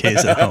glass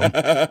case at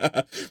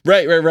home.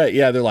 Right.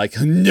 Yeah, they're like,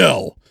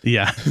 no.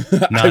 Yeah,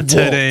 not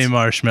today,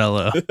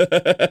 marshmallow.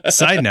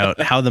 Side note,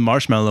 how the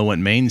marshmallow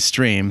went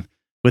mainstream.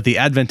 With the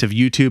advent of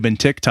YouTube and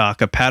TikTok,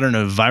 a pattern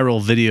of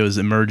viral videos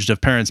emerged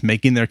of parents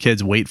making their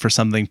kids wait for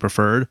something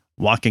preferred,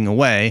 walking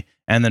away,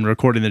 and then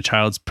recording the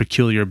child's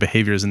peculiar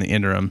behaviors in the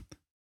interim.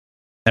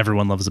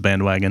 Everyone loves a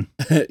bandwagon.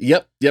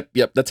 Yep.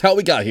 That's how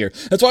we got here.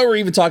 That's why we're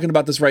even talking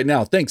about this right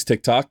now. Thanks,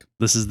 TikTok.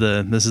 This is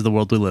the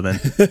world we live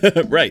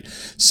in. Right.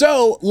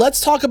 So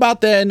let's talk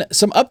about then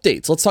some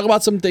updates. Let's talk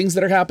about some things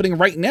that are happening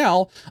right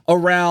now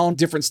around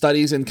different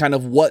studies and kind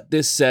of what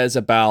this says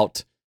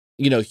about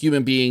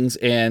human beings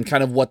and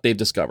kind of what they've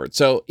discovered.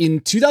 So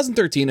in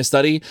 2013, a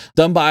study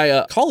done by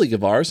a colleague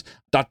of ours,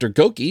 Dr.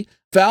 Goki,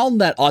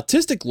 found that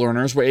autistic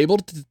learners were able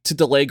to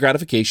delay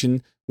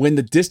gratification when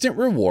the distant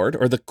reward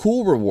or the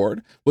cool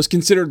reward was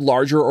considered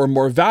larger or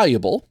more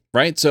valuable,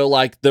 right? So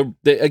like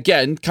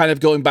again, kind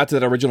of going back to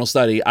that original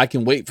study, I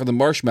can wait for the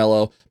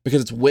marshmallow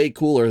because it's way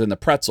cooler than the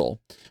pretzel.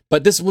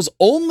 But this was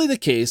only the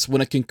case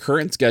when a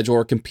concurrent schedule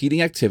or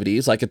competing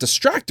activities like a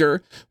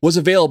distractor was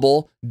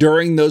available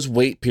during those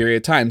wait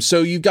period times.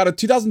 So you've got a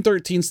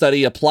 2013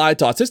 study applied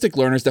to autistic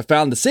learners that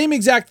found the same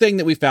exact thing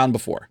that we found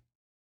before,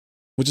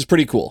 which is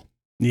pretty cool.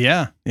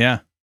 Yeah.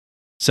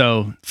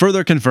 So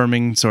further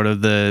confirming sort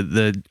of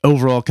the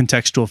overall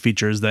contextual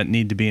features that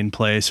need to be in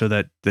place, or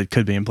that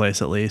could be in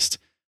place at least.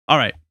 All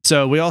right.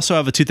 So we also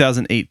have a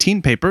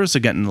 2018 paper, so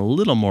getting a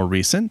little more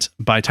recent,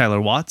 by Tyler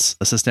Watts,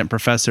 assistant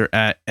professor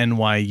at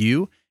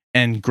NYU,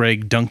 and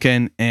Greg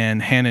Duncan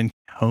and Honan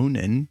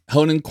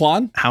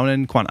Kwan.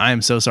 I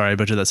am so sorry, I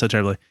butchered that so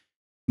terribly.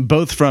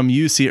 Both from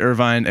UC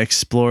Irvine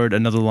explored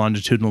another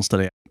longitudinal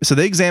study. So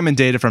they examined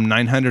data from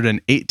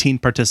 918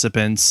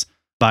 participants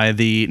by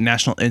the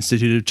National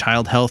Institute of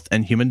Child Health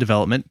and Human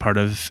Development, part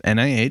of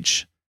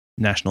NIH,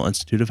 National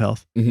Institute of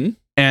Health. Mm-hmm.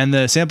 And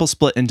the sample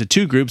split into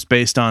two groups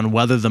based on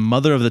whether the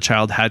mother of the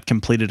child had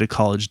completed a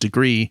college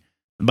degree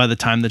by the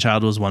time the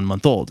child was 1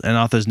 month old. And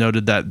authors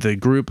noted that the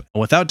group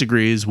without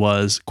degrees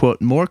was,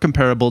 quote, more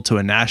comparable to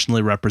a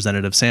nationally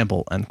representative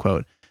sample, end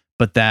quote,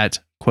 but that,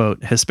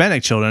 quote,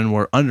 Hispanic children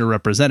were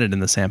underrepresented in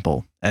the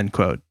sample, end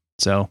quote.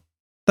 So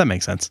that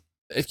makes sense.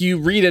 If you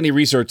read any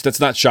research, that's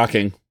not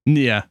shocking.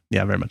 Yeah,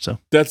 very much so.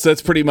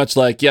 That's pretty much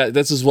like,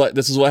 this is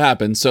what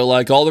happened. So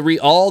like all the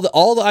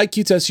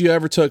IQ tests you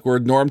ever took were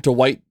normed to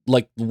white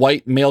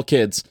male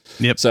kids.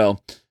 Yep. So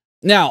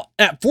now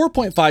at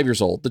 4.5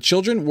 years old, the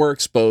children were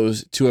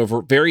exposed to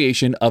a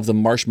variation of the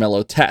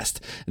marshmallow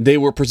test. They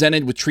were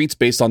presented with treats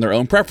based on their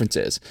own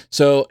preferences.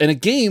 So, and a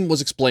game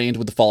was explained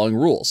with the following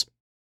rules.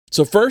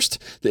 So first,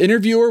 the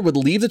interviewer would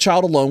leave the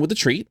child alone with the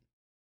treat.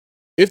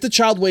 If the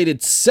child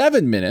waited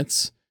 7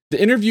 minutes,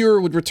 the interviewer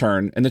would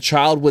return, and the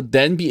child would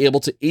then be able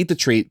to eat the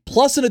treat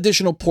plus an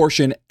additional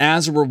portion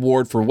as a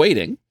reward for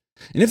waiting.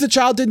 And if the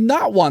child did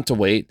not want to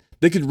wait,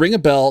 they could ring a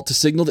bell to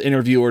signal the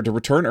interviewer to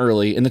return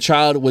early, and the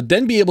child would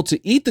then be able to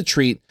eat the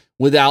treat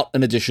without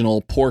an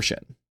additional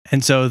portion.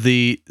 And so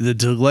the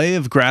delay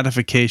of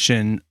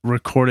gratification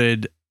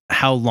recorded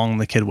how long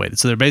the kid waited.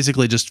 So they're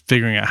basically just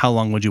figuring out how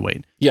long would you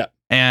wait. Yeah.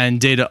 And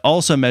data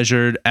also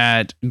measured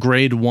at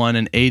grade 1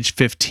 and age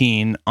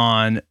 15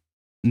 on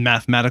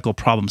mathematical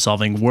problem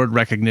solving, word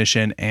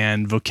recognition,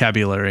 and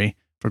vocabulary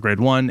for grade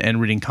 1,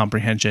 and reading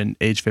comprehension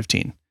age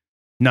 15.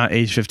 Not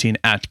age 15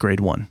 at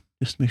grade 1.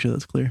 Just to make sure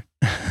that's clear.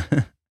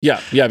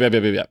 Yeah.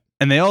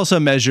 And they also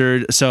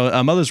measured,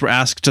 so mothers were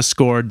asked to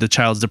score the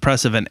child's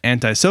depressive and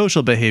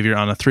antisocial behavior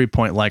on a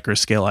 3-point Likert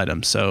scale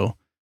item. So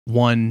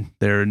 1,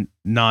 they're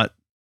not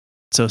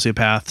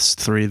sociopaths.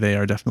 3, they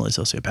are definitely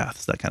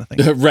sociopaths, that kind of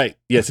thing. Right.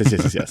 Yes.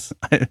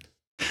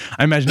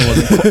 I imagine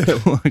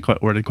it wasn't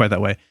quite worded quite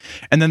that way.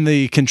 And then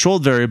the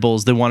controlled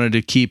variables, they wanted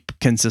to keep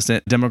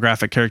consistent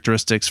demographic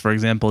characteristics, for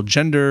example,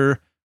 gender,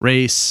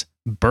 race,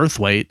 birth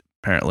weight,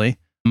 apparently,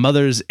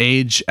 mother's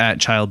age at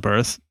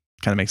childbirth,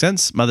 kind of makes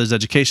sense, mother's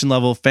education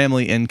level,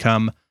 family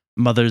income,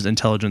 mother's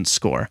intelligence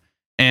score,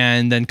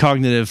 and then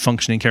cognitive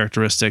functioning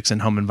characteristics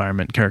and home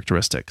environment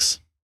characteristics.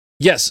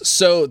 Yes.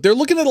 So they're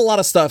looking at a lot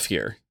of stuff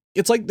here.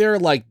 It's like they're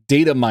like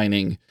data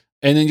mining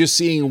and then just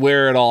seeing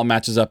where it all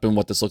matches up and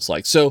what this looks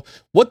like. So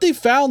what they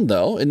found,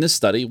 though, in this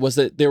study was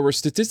that there were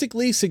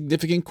statistically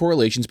significant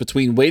correlations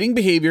between waiting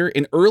behavior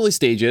in early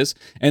stages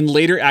and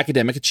later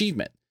academic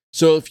achievement.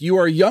 So if you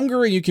are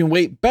younger and you can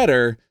wait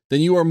better, then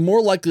you are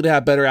more likely to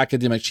have better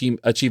academic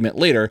achievement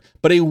later,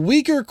 but a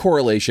weaker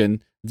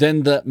correlation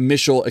than the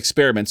Mischel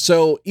experiment.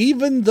 So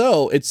even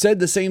though it said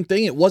the same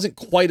thing, it wasn't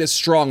quite as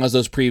strong as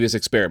those previous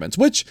experiments,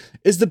 which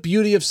is the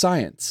beauty of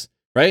science,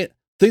 right?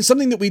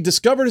 Something that we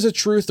discovered as a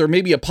truth, or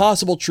maybe a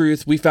possible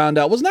truth, we found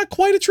out was not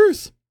quite a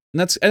truth.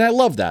 And I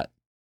love that.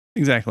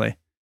 Exactly.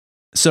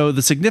 So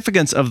the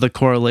significance of the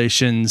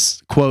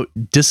correlations, quote,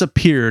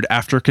 disappeared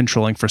after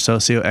controlling for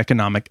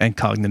socioeconomic and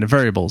cognitive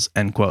variables,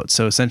 end quote.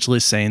 So essentially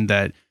saying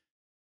that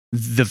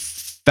the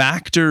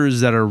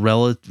factors that are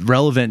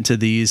relevant to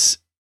these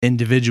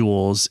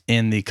individuals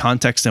in the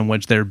context in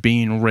which they're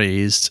being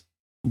raised,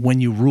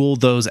 when you rule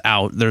those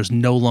out, there's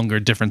no longer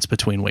difference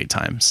between wait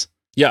times.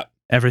 Yeah.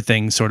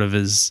 Everything sort of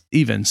is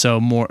even. So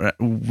more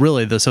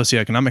really the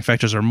socioeconomic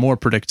factors are more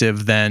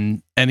predictive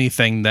than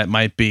anything that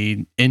might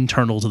be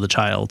internal to the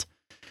child.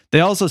 They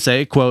also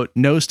say, quote,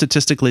 no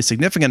statistically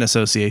significant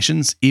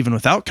associations, even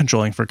without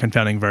controlling for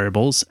confounding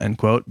variables, end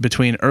quote,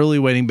 between early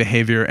waiting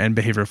behavior and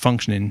behavior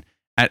functioning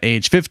at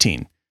age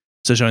 15.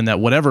 So showing that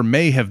whatever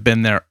may have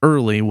been there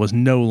early was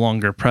no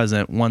longer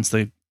present once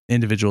the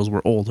individuals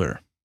were older.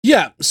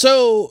 Yeah.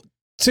 So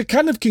to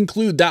kind of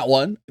conclude that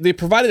one, they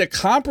provided a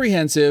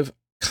comprehensive,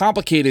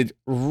 complicated,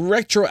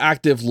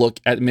 retroactive look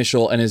at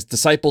Mischel and his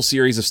disciple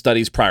series of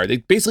studies prior. They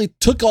basically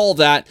took all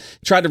that,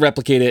 tried to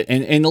replicate it,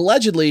 and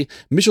allegedly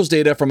Mischel's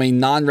data from a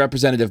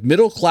non-representative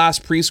middle-class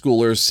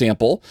preschoolers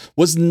sample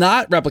was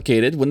not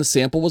replicated when the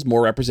sample was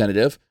more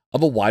representative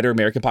of a wider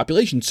American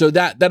population. So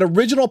that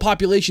original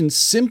population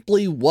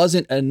simply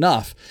wasn't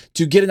enough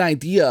to get an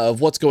idea of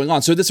what's going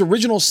on. So this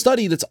original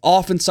study that's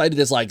often cited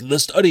as like the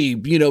study,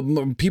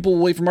 people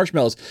away from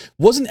marshmallows,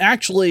 wasn't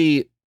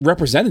actually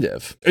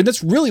representative. And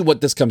that's really what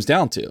this comes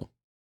down to.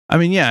 I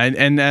mean, yeah.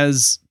 And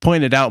as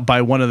pointed out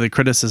by one of the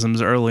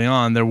criticisms early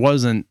on, there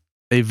wasn't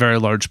a very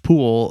large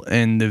pool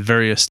in the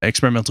various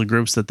experimental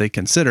groups that they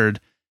considered.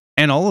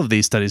 And all of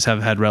these studies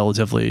have had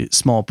relatively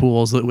small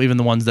pools, even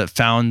the ones that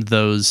found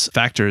those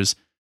factors.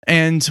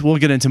 And we'll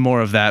get into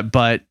more of that.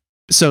 But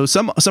so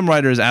some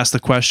writers ask the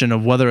question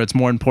of whether it's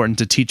more important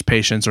to teach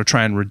patients or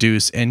try and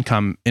reduce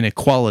income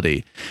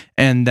inequality,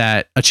 and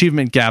that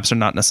achievement gaps are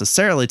not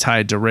necessarily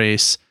tied to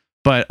race,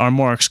 but are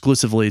more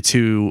exclusively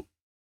to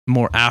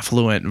more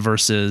affluent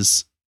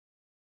versus,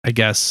 I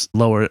guess,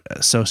 lower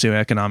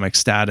socioeconomic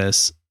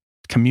status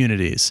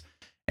communities.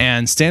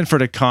 And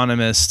Stanford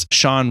economist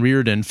Sean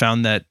Reardon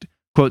found that,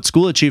 quote,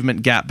 school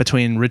achievement gap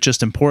between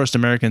richest and poorest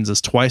Americans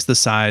is twice the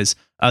size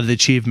of the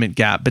achievement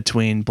gap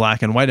between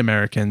Black and white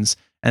Americans,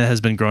 and it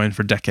has been growing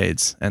for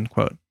decades, end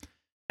quote.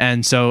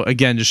 And so,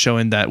 again, just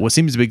showing that what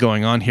seems to be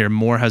going on here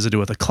more has to do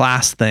with a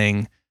class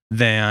thing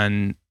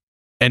than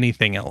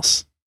anything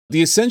else.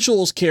 The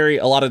essentials carry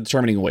a lot of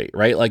determining weight,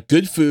 right? Like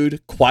good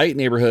food, quiet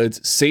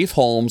neighborhoods, safe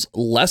homes,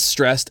 less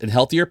stressed and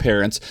healthier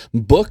parents,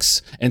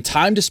 books, and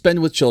time to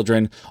spend with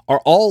children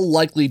are all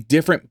likely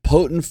different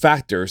potent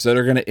factors that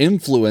are going to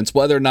influence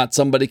whether or not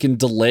somebody can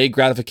delay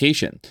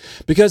gratification.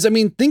 Because, I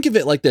mean, think of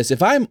it like this.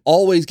 If I'm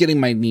always getting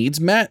my needs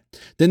met,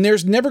 then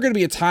there's never going to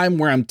be a time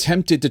where I'm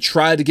tempted to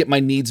try to get my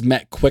needs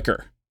met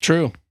quicker.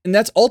 True. And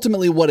that's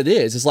ultimately what it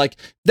is. It's like,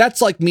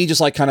 that's like me just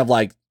like kind of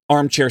like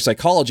armchair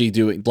psychology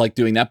doing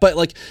that. But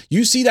like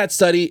you see that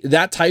study,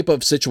 that type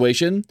of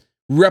situation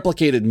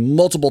replicated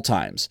multiple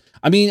times.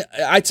 I mean,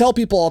 I tell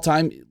people all the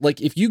time,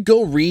 like if you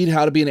go read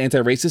How to Be an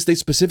Anti-Racist, they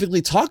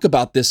specifically talk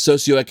about this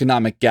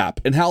socioeconomic gap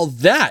and how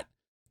that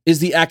is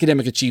the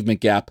academic achievement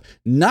gap,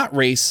 not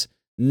race,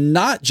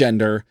 not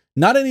gender,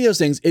 not any of those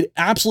things. It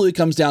absolutely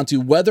comes down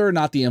to whether or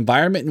not the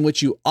environment in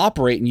which you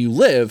operate and you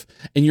live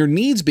and your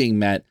needs being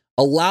met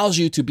allows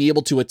you to be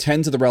able to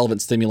attend to the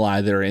relevant stimuli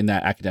that are in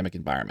that academic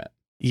environment.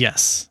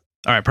 Yes.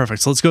 All right,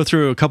 perfect. So let's go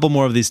through a couple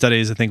more of these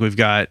studies. I think we've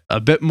got a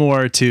bit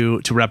more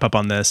to wrap up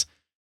on this.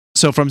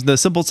 So from the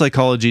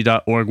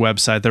simplepsychology.org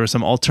website, there were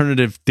some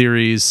alternative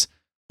theories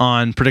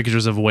on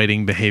predictors of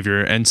waiting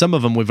behavior, and some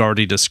of them we've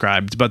already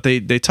described, but they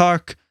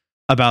talk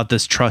about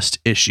this trust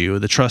issue,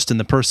 the trust in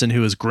the person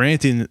who is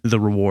granting the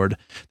reward.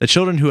 The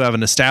children who have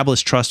an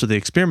established trust with the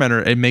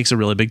experimenter, it makes a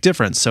really big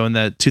difference. So in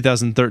the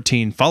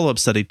 2013 follow-up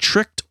study,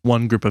 tricked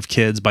one group of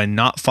kids by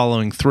not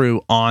following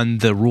through on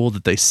the rule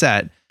that they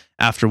set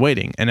after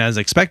waiting. And as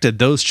expected,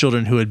 those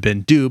children who had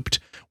been duped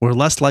were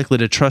less likely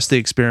to trust the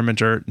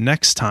experimenter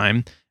next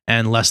time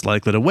and less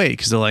likely to wait,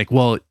 because they're like,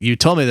 well, you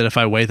told me that if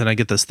I wait, then I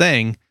get this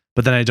thing,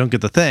 but then I don't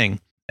get the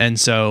thing. And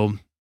so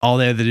all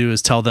they had to do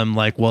is tell them,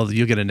 like, well,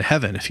 you'll get into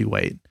heaven if you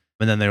wait.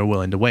 And then they were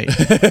willing to wait.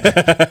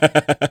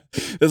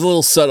 There's a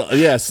little subtle,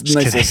 yes,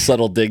 nice little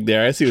subtle dig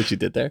there. I see what you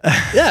did there.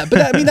 Yeah, but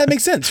I mean, that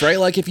makes sense, right?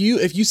 Like if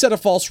you set a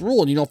false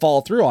rule and you don't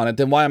follow through on it,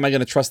 then why am I going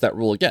to trust that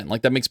rule again?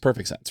 Like that makes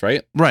perfect sense,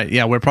 right? Right.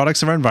 Yeah, we're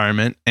products of our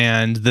environment,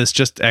 and this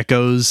just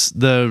echoes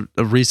the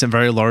recent,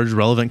 very large,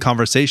 relevant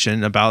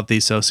conversation about the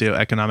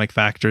socioeconomic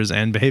factors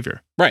and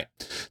behavior. Right.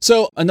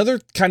 So another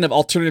kind of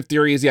alternative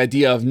theory is the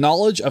idea of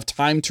knowledge of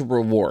time to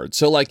reward.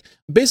 So like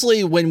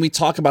basically when we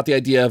talk about the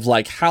idea of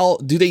like how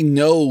do they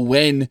know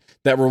when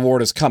that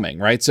reward is coming,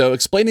 right? So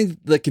explaining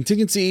the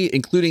contingency,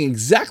 including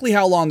exactly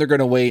how long they're going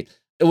to wait,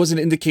 it was an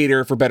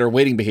indicator for better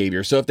waiting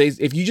behavior. So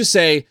if you just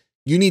say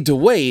you need to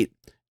wait,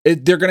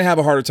 they're going to have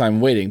a harder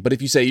time waiting. But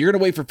if you say you're going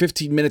to wait for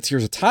 15 minutes,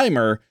 here's a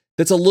timer,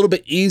 that's a little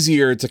bit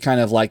easier to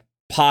kind of like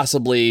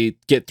possibly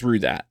get through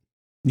that.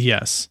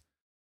 Yes.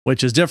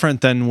 Which is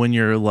different than when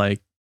you're like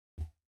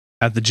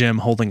at the gym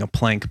holding a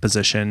plank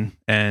position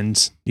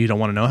and you don't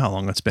want to know how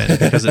long it's been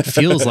because it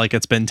feels like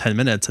it's been 10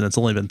 minutes and it's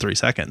only been 3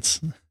 seconds.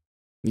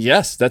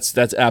 Yes, that's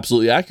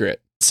absolutely accurate.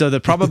 So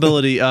the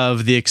probability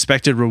of the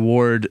expected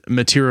reward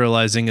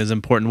materializing is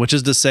important, which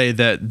is to say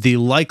that the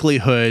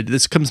likelihood,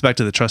 this comes back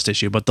to the trust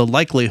issue, but the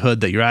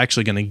likelihood that you're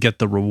actually going to get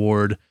the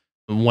reward,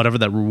 whatever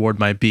that reward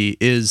might be,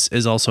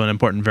 is also an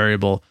important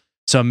variable.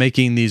 So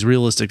making these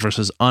realistic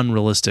versus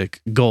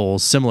unrealistic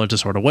goals, similar to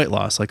sort of weight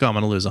loss, like, oh, I'm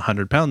going to lose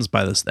 100 pounds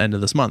by this end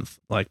of this month.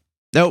 Like,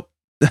 nope,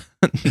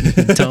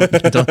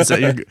 don't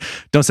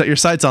set your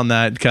sights on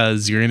that,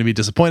 because you're going to be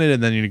disappointed,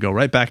 and then you're going to go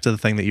right back to the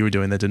thing that you were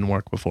doing that didn't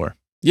work before.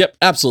 Yep,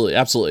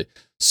 absolutely.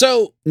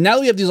 So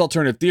now we have these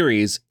alternative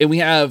theories and we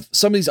have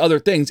some of these other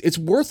things. It's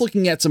worth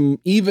looking at some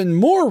even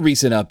more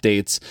recent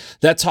updates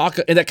that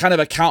kind of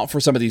account for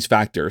some of these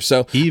factors.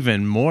 So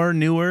even more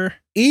newer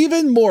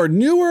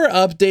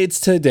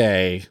updates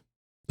today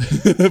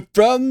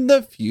from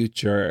the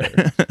future.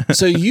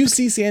 So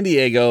UC San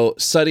Diego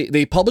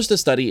they published a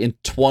study in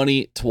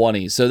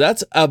 2020. So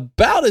that's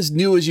about as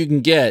new as you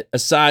can get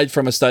aside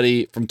from a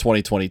study from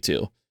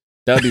 2022.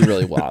 That would be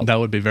really wild. That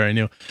would be very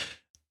new.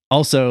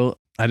 Also,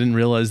 I didn't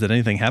realize that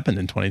anything happened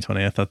in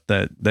 2020. I thought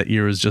that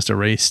year was just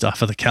erased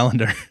off of the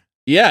calendar.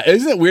 Yeah,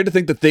 isn't it weird to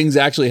think that things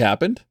actually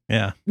happened?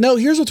 Yeah. No,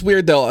 here's what's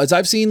weird though, as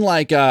I've seen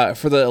like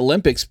for the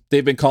Olympics,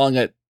 they've been calling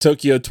it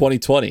Tokyo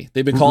 2020.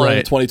 They've been calling it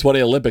the 2020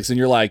 Olympics, and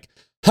you're like,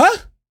 huh?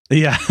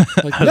 Yeah.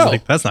 Like, I was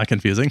like, that's not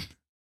confusing.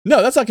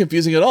 No, that's not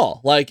confusing at all.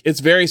 Like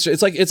it's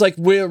like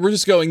we're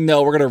just going,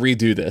 no, we're gonna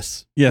redo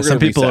this. Yeah, some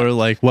people are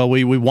like, well,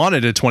 we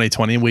wanted it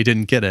 2020 and we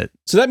didn't get it.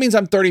 So that means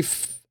I'm 30.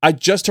 I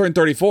just turned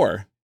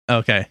 34.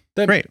 Okay,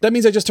 great. That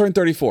means I just turned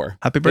 34.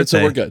 Happy birthday.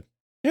 So we're good.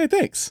 Yeah,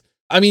 thanks.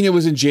 I mean, it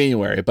was in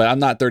January, but I'm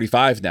not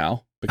 35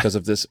 now because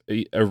of this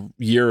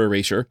year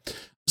erasure.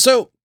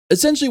 So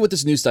essentially what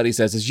this new study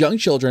says is young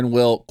children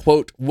will,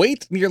 quote,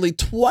 wait nearly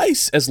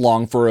twice as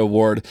long for a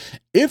reward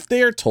if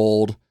they are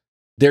told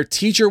their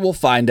teacher will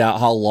find out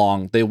how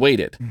long they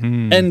waited,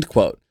 end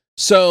quote.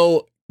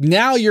 So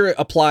now you're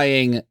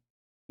applying,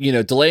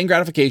 delaying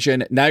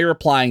gratification. Now you're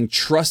applying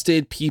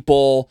trusted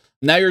people.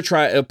 Now you're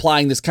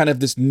applying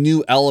this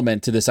new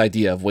element to this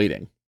idea of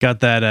waiting. Got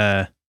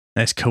that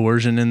nice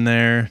coercion in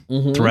there,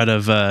 threat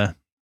of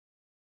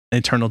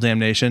eternal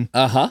damnation.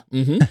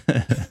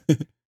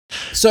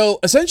 So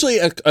essentially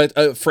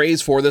a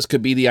phrase for this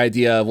could be the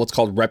idea of what's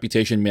called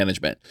reputation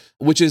management,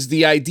 which is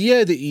the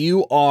idea that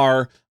you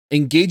are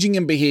engaging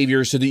in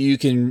behavior so that you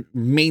can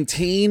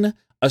maintain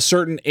a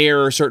certain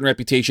air, a certain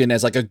reputation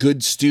as like a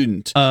good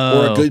student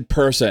or a good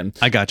person.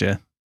 I gotcha.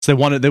 So they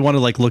wanted to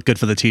like look good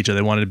for the teacher.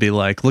 They wanted to be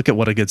like, look at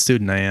what a good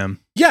student I am.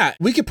 Yeah,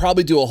 we could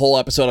probably do a whole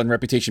episode on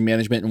reputation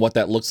management and what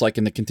that looks like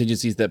and the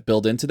contingencies that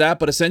build into that.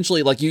 But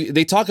essentially, like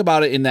they talk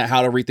about it in that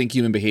How to Rethink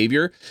Human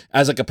Behavior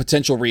as like a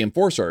potential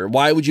reinforcer.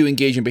 Why would you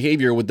engage in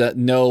behavior with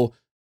no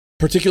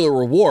particular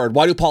reward?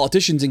 Why do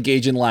politicians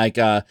engage in like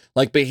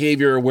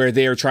behavior where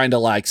they are trying to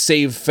like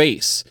save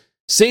face?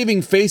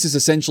 Saving face is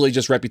essentially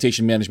just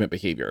reputation management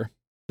behavior.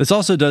 This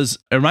also it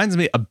reminds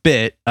me a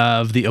bit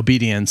of the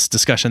obedience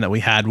discussion that we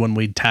had when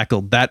we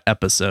tackled that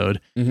episode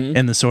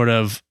and the sort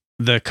of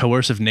the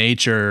coercive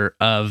nature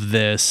of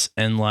this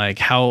and like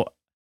how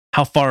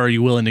far are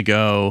you willing to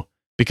go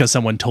because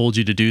someone told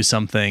you to do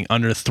something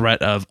under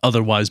threat of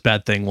otherwise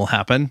bad thing will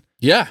happen.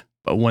 Yeah.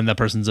 But when that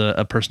person's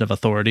a person of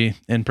authority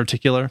in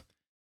particular.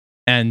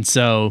 And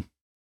so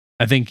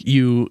I think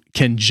you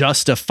can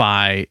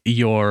justify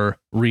your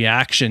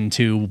reaction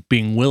to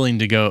being willing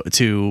to go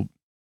to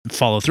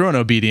follow through on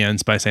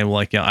obedience by saying, well,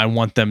 like, I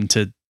want them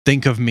to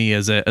think of me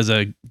as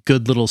a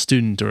good little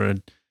student or a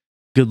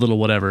good little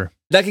whatever.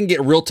 That can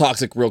get real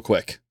toxic real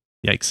quick.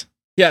 Yikes.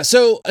 Yeah,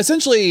 so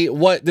essentially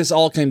what this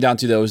all came down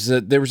to, though, is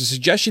that there was a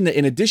suggestion that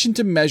in addition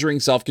to measuring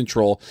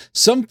self-control,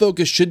 some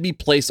focus should be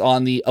placed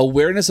on the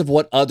awareness of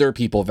what other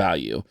people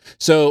value.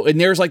 So,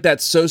 and there's like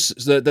that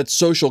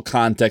social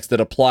context that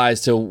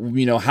applies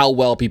to, how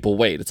well people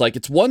wait. It's like,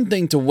 it's one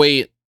thing to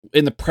wait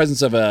in the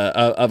presence of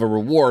a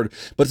reward,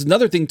 but it's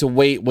another thing to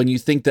wait when you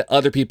think that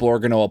other people are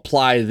going to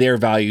apply their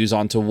values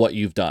onto what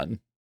you've done.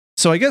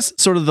 So I guess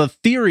sort of the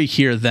theory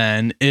here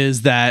then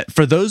is that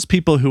for those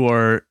people who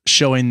are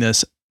showing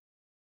this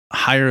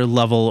higher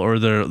level or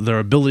their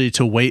ability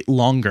to wait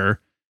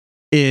longer,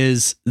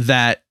 is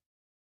that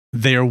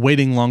they are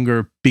waiting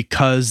longer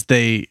because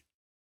they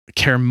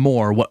care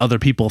more what other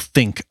people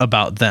think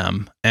about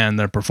them and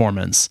their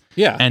performance.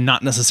 Yeah. And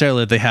not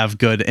necessarily that they have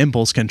good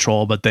impulse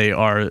control, but they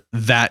are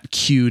that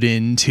cued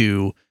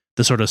into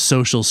the sort of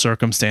social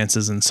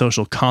circumstances and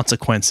social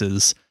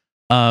consequences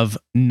of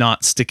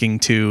not sticking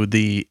to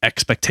the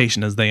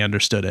expectation as they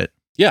understood it.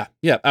 Yeah,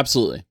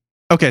 absolutely.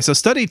 Okay, so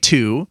study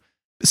 2.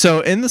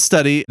 So in the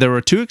study, there were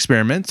 2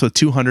 experiments with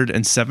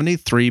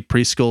 273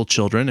 preschool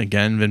children,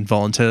 again,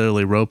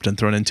 involuntarily roped and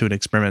thrown into an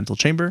experimental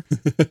chamber.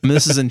 And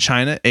this is in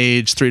China,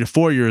 age 3 to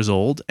 4 years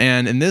old.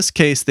 And in this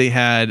case,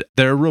 their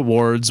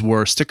rewards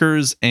were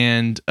stickers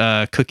and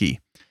a cookie.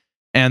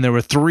 And there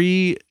were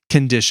 3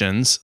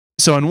 conditions.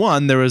 So in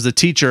one, there was a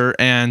teacher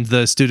and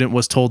the student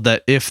was told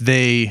that if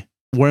they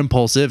were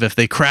impulsive, if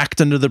they cracked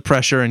under the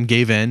pressure and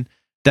gave in,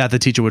 that the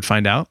teacher would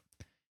find out.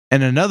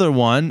 And another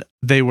one,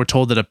 they were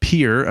told that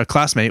a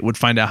classmate, would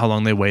find out how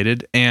long they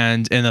waited.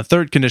 And in the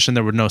third condition,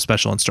 there were no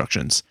special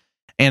instructions.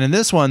 And in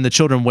this one, the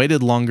children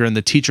waited longer in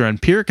the teacher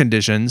and peer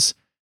conditions,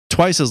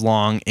 twice as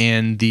long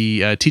in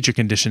the teacher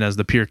condition as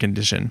the peer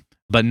condition,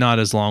 but not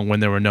as long when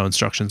there were no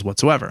instructions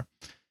whatsoever,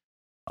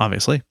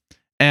 obviously.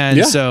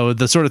 And so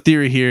the sort of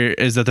theory here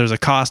is that there's a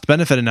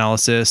cost-benefit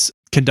analysis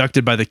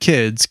conducted by the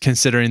kids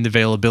considering the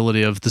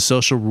availability of the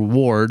social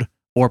reward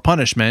or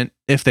punishment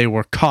if they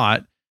were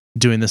caught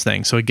doing this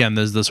thing. So again,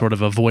 there's the sort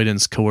of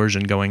avoidance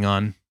coercion going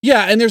on.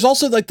 Yeah, and there's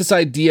also like this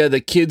idea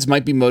that kids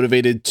might be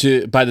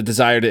motivated by the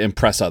desire to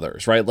impress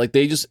others, right? Like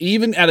they just,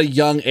 even at a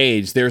young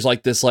age, there's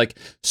like this like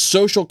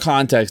social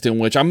context in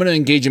which I'm going to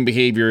engage in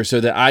behavior so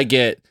that I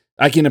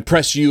can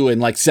impress you and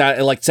like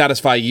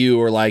satisfy you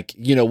or like,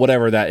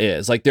 whatever that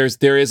is. Like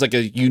there is like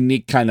a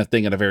unique kind of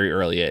thing at a very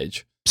early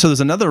age. So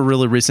there's another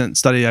really recent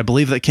study, I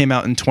believe, that came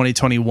out in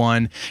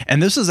 2021.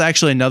 And this is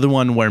actually another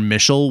one where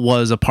Mischel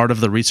was a part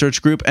of the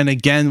research group. And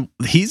again,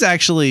 he's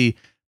actually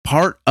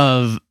part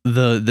of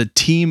the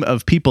team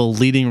of people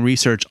leading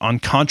research on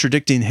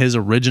contradicting his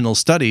original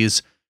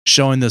studies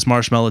showing this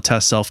marshmallow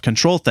test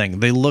self-control thing.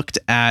 They looked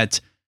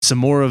at some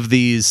more of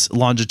these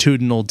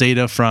longitudinal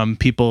data from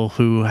people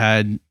who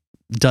had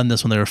done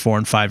this when they were 4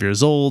 and 5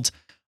 years old.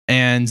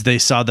 And they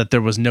saw that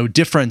there was no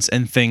difference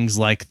in things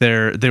like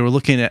they were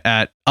looking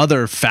at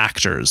other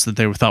factors that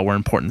they thought were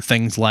important.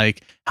 Things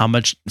like how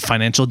much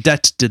financial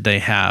debt did they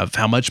have?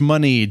 How much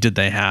money did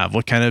they have?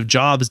 What kind of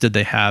jobs did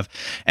they have?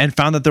 And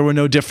found that there were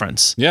no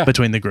difference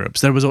between the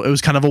groups. It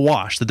was kind of a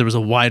wash, that there was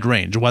a wide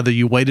range, whether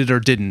you waited or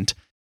didn't.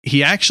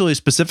 He actually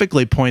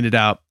specifically pointed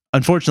out,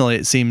 unfortunately,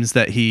 it seems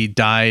that he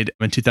died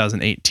in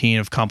 2018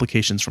 of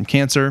complications from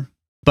cancer.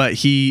 But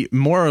he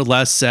more or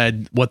less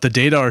said what the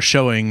data are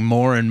showing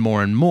more and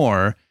more and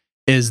more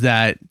is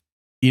that,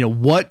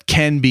 what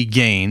can be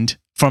gained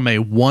from a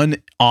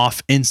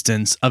one-off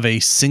instance of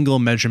a single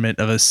measurement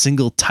of a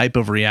single type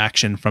of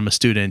reaction from a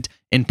student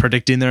in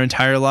predicting their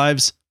entire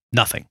lives?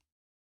 Nothing.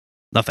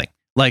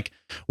 Like,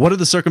 what are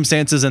the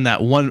circumstances in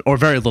that one, or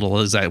very little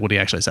is that what he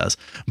actually says,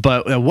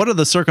 but what are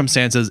the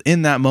circumstances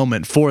in that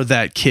moment for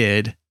that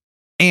kid?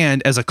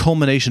 And as a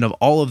culmination of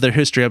all of their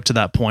history up to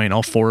that point,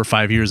 all 4 or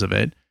 5 years of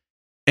it,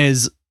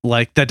 is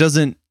like, that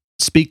doesn't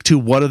speak to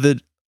what are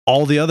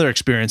all the other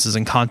experiences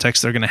and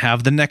contexts they're going to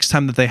have the next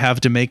time that they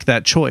have to make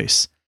that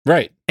choice.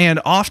 Right.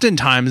 And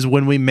oftentimes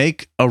when we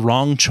make a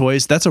wrong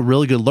choice, that's a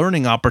really good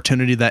learning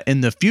opportunity that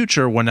in the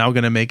future, we're now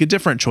going to make a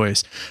different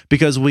choice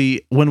because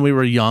when we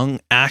were young,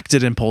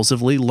 acted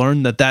impulsively,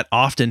 learned that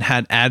often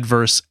had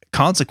adverse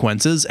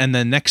consequences. And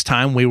then next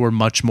time we were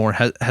much more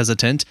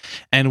hesitant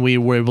and we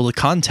were able to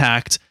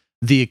contact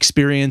the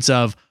experience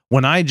of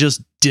when I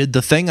just did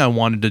the thing I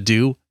wanted to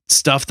do,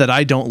 stuff that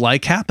I don't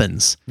like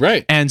happens.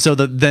 Right. And so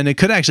then it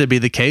could actually be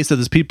the case that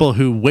there's people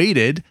who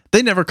waited,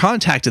 they never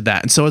contacted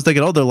that. And so as they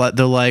get older,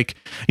 they're like,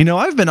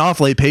 I've been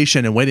awfully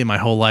patient and waiting my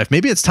whole life.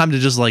 Maybe it's time to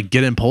just like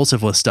get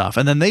impulsive with stuff.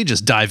 And then they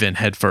just dive in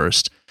head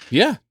first.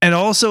 Yeah. And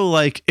also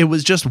like, it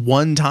was just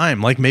one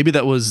time, like maybe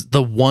that was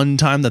the one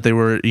time that they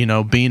were,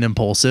 being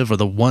impulsive or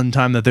the one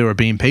time that they were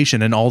being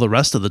patient, and all the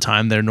rest of the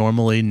time they're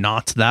normally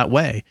not that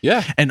way.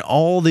 Yeah. And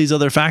all these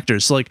other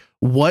factors. So like,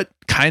 what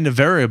kind of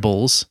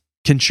variables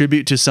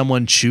contribute to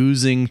someone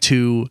choosing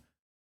to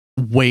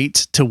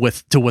wait to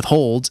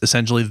withhold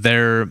essentially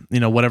their,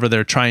 whatever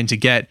they're trying to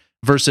get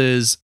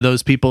versus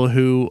those people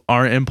who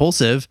are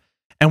impulsive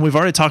And we've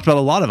already talked about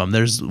a lot of them.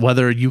 There's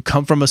whether you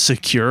come from a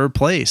secure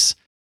place.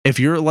 If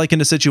you're like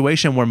in a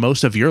situation where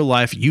most of your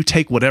life you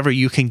take whatever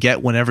you can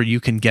get whenever you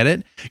can get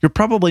it, you're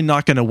probably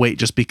not going to wait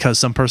just because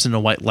some person in a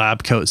white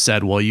lab coat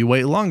said, well, you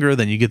wait longer,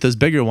 then you get this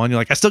bigger one. You're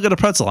like, I still get a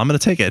pretzel. I'm going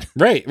to take it.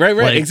 Right.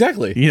 Like,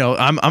 Exactly. You know,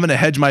 I'm going to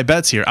hedge my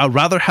bets here. I'd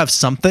rather have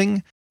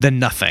something than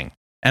nothing.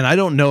 And I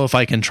don't know if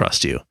I can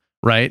trust you.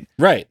 Right.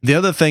 The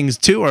other things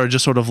too are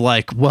just sort of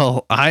like,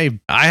 well, I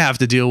have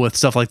to deal with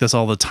stuff like this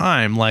all the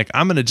time. Like,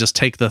 I'm going to just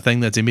take the thing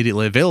that's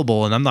immediately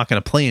available and I'm not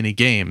going to play any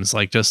games.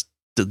 Like, just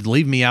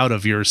leave me out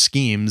of your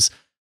schemes.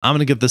 I'm going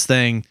to get this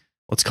thing.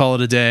 Let's call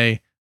it a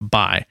day.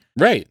 Bye.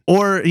 Right.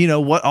 Or, you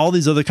know, what, all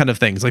these other kind of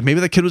things. Like maybe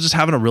the kid was just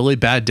having a really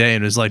bad day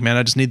and was like, man,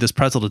 I just need this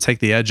pretzel to take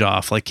the edge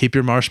off. Like, keep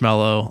your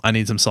marshmallow. I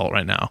need some salt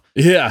right now.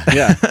 Yeah.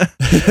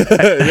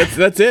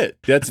 That's it.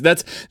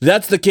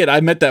 That's the kid.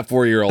 I met that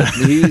 4-year-old.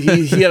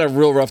 He had a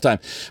real rough time.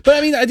 But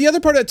I mean, the other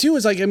part of that too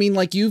is like, I mean,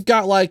 like you've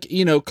got like,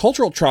 you know,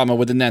 cultural trauma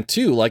within that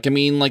too. Like, I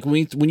mean, like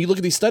when you look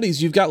at these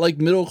studies, you've got like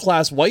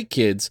middle-class white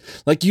kids.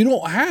 Like, you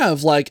don't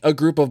have like a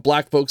group of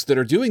black folks that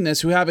are doing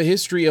this who have a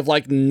history of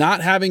like not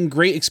having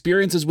great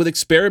experiences with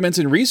experiments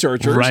and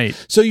researchers.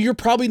 Right. So you're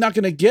probably not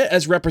going to get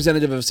as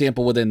representative of a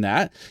sample within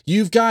that.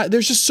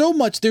 There's just so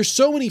much, there's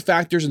so many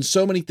factors and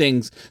so many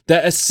things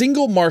that a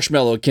single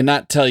marshmallow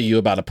cannot tell you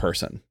about a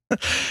person.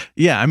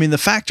 Yeah. I mean, the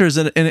factors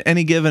in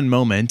any given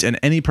moment in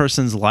any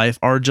person's life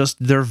are just,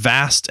 they're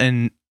vast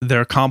and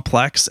they're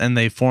complex and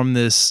they form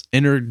this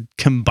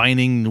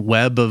intercombining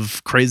web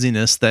of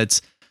craziness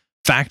that's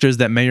factors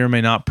that may or may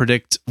not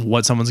predict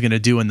what someone's going to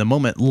do in the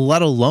moment,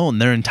 let alone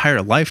their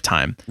entire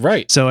lifetime.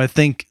 Right. So I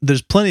think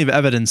there's plenty of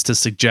evidence to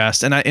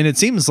suggest, and it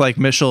seems like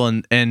Mischel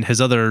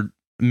and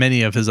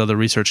many of his other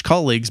research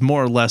colleagues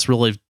more or less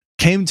really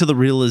came to the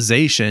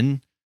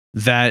realization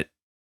that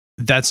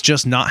that's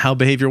just not how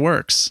behavior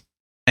works.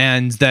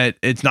 And that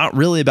it's not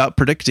really about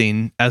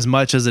predicting as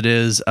much as it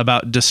is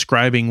about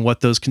describing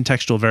what those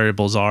contextual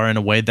variables are in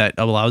a way that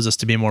allows us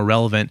to be more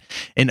relevant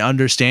in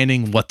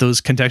understanding what those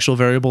contextual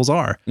variables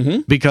are.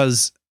 Mm-hmm.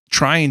 Because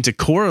trying to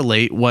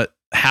correlate what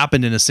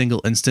happened in a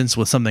single instance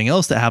with something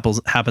else that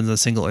happens in a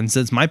single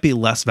instance might be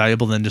less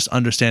valuable than just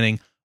understanding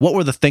what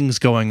were the things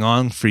going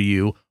on for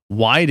you.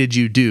 Why did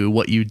you do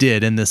what you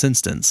did in this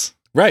instance?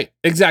 Right.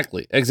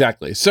 Exactly.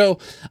 So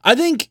I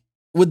think,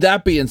 with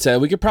that being said,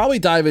 we could probably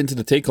dive into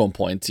the take-home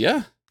points,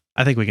 yeah?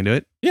 I think we can do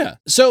it. Yeah.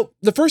 So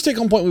the first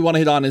take-home point we want to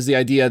hit on is the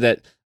idea that,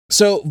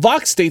 so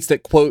Vox states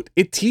that, quote,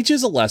 it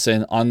teaches a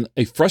lesson on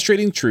a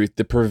frustrating truth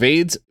that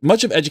pervades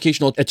much of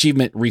educational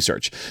achievement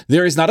research.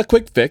 There is not a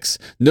quick fix,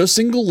 no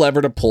single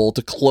lever to pull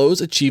to close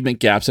achievement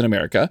gaps in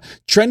America.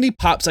 Trendy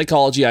pop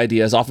psychology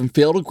ideas often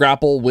fail to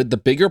grapple with the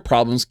bigger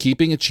problems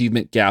keeping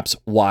achievement gaps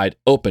wide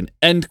open,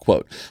 end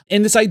quote.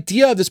 And this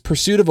idea of this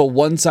pursuit of a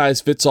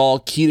one-size-fits-all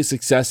key to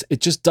success, it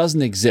just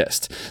doesn't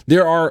exist.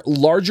 There are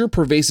larger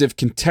pervasive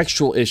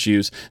contextual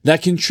issues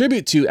that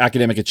contribute to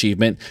academic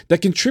achievement,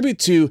 that contribute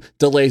to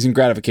delays and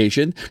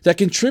gratification, that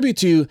contribute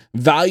to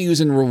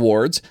values and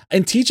rewards,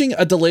 and teaching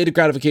a delayed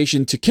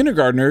gratification to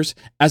kindergartners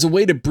as a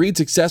way to breed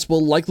success will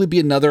likely be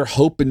another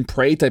hope and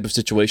pray type of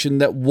situation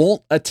that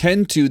won't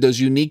attend to those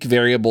unique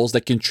variables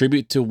that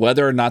contribute to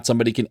whether or not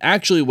somebody can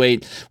actually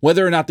wait,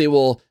 whether or not they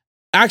will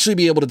actually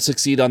be able to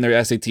succeed on their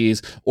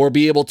SATs or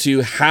be able to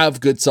have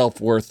good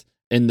self-worth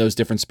in those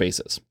different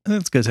spaces.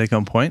 That's a good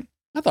take-home point.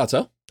 I thought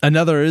so.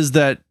 Another is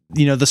that,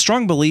 you know, the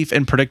strong belief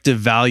in predictive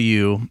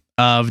value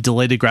of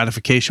delayed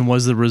gratification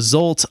was the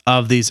result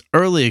of these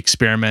early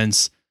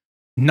experiments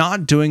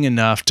not doing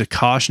enough to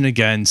caution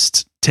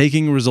against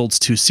taking results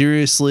too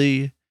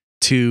seriously,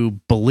 to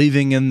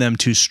believing in them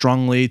too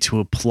strongly, to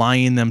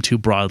applying them too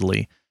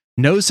broadly.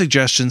 No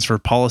suggestions for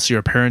policy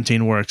or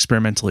parenting were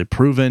experimentally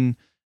proven.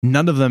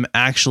 None of them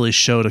actually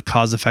showed a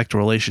cause-effect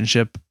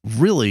relationship.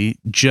 Really,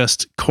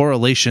 just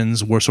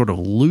correlations were sort of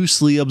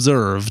loosely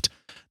observed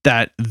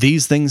that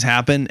these things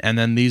happen and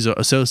then these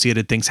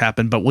associated things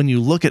happen. But when you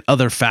look at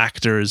other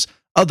factors,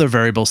 other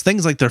variables,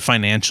 things like their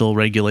financial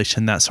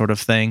regulation, that sort of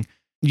thing,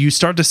 you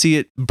start to see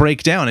it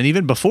break down. And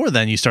even before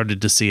then, you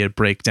started to see it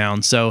break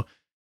down. So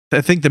I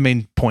think the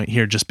main point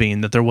here just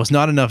being that there was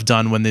not enough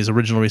done when this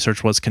original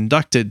research was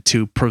conducted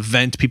to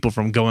prevent people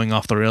from going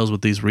off the rails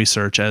with these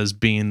research as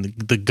being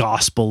the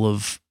gospel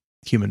of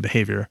human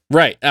behavior.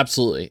 Right.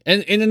 Absolutely.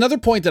 And another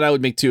point that I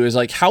would make too is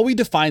like how we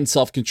define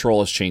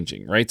self-control is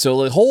changing, right?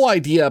 So the whole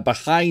idea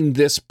behind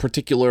this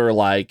particular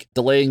like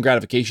delaying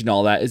gratification,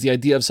 all that is the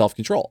idea of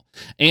self-control.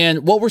 And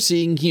what we're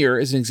seeing here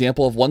is an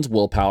example of one's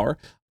willpower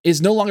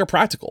is no longer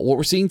practical. What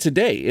we're seeing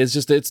today is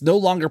just that it's no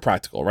longer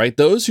practical, right?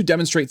 Those who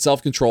demonstrate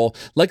self-control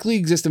likely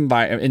exist in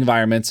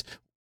environments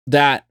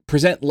that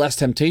present less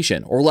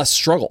temptation or less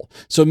struggle.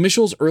 So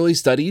Mischel's early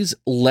studies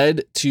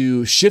led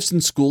to shifts in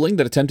schooling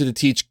that attempted to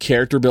teach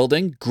character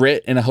building,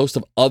 grit, and a host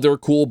of other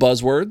cool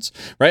buzzwords,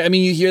 right? I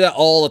mean, you hear that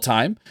all the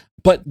time.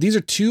 But these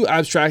are too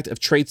abstract of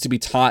traits to be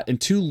taught and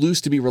too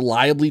loose to be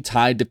reliably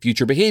tied to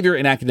future behavior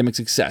and academic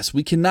success.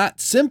 We cannot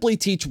simply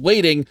teach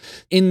waiting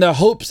in the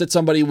hopes that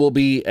somebody will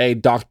be a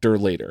doctor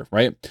later,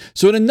 right?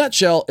 So in a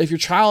nutshell, if your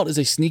child is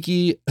a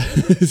sneaky,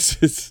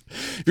 if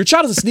your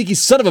child is a sneaky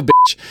son of a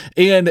bitch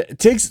and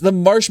takes the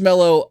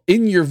marshmallow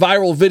in your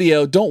viral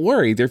video, don't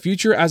worry. Their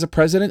future as a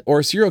president or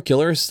a serial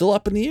killer is still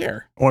up in the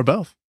air. Or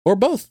both. Or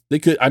both. They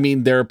could, I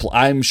mean,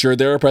 I'm sure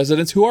there are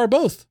presidents who are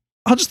both.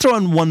 I'll just throw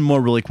in one more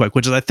really quick,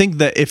 which is I think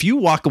that if you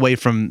walk away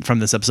from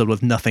this episode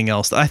with nothing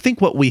else, I think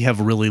what we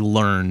have really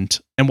learned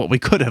and what we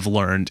could have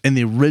learned in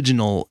the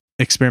original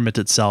experiment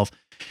itself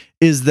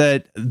is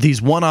that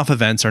these one-off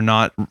events are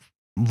not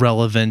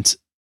relevant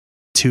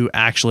to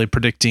actually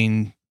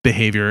predicting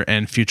behavior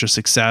and future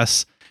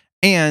success,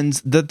 and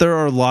that there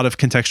are a lot of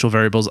contextual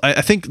variables.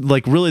 I think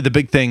like really the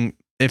big thing,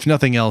 if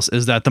nothing else,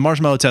 is that the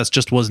marshmallow test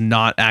just was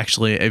not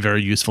actually a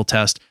very useful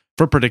test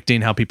for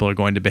predicting how people are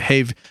going to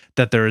behave,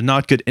 that there are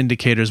not good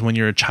indicators when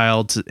you're a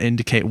child to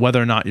indicate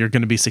whether or not you're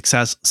going to be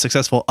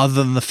successful other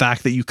than the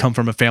fact that you come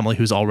from a family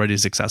who's already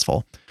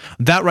successful.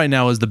 That right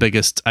now is the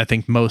biggest, I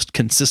think, most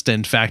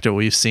consistent factor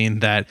we've seen,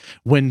 that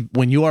when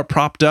you are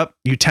propped up,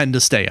 you tend to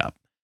stay up.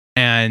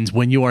 And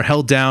when you are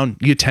held down,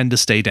 you tend to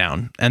stay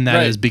down. And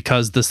that is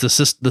because the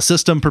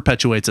system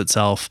perpetuates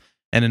itself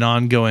in an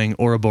ongoing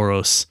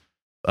Ouroboros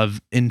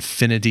of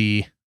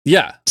infinity,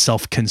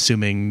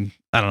 self-consuming.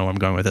 I don't know where I'm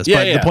going with this,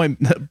 but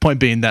the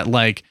point being that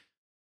like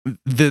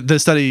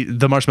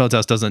the marshmallow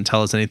test doesn't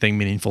tell us anything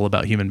meaningful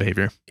about human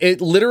behavior. It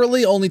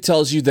literally only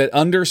tells you that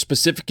under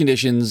specific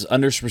conditions,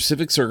 under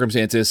specific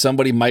circumstances,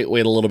 somebody might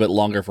wait a little bit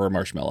longer for a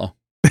marshmallow.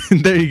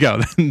 There you go.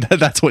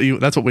 That's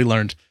what we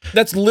learned.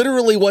 That's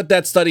literally what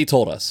that study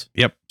told us.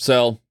 Yep.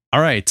 So,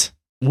 all right,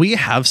 we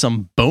have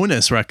some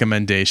bonus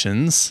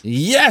recommendations.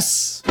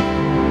 Yes.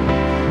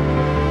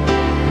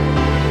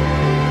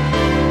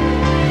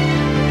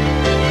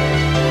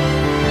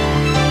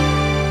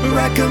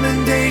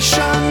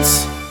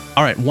 Recommendations.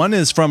 All right, one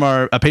is from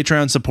a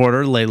Patreon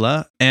supporter,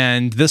 Layla,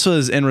 and this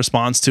was in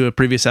response to a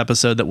previous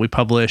episode that we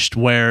published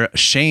where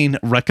Shane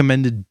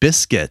recommended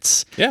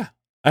biscuits. Yeah,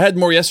 I had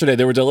more yesterday.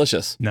 They were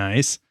delicious.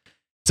 Nice.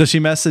 So she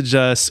messaged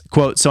us,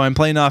 quote, "So I'm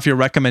playing off your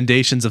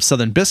recommendations of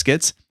Southern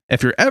biscuits.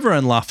 If you're ever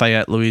in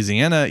Lafayette,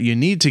 Louisiana, you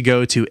need to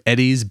go to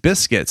Eddie's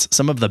Biscuits,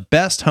 some of the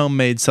best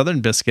homemade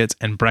Southern biscuits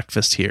and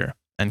breakfast here,"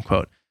 end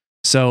quote.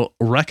 So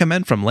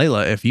recommend from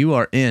Layla, if you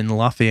are in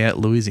Lafayette,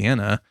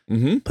 Louisiana,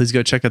 please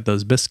go check out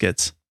those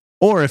biscuits.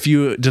 Or if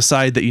you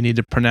decide that you need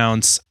to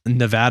pronounce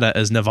Nevada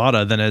as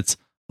Nevada, then it's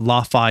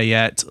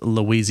Lafayette,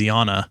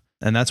 Louisiana,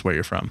 and that's where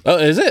you're from. Oh,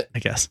 is it? I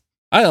guess.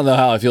 I don't know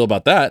how I feel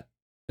about that.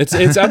 It's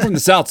I'm from the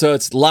South, so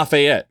it's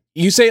Lafayette.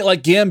 You say it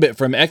like Gambit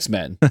from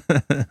X-Men.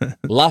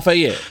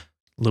 Lafayette.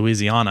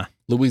 Louisiana.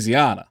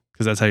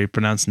 Because that's how you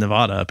pronounce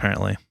Nevada,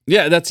 apparently.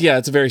 Yeah,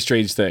 it's a very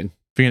strange thing.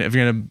 If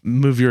you're gonna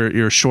move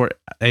your short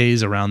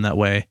A's around that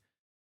way,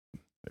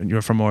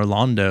 you're from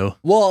Orlando.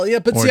 Well, yeah,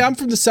 but see, I'm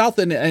from the South,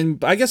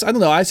 and I guess I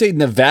don't know. I say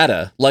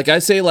Nevada. Like I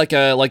say like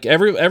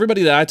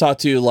everybody that I talk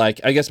to,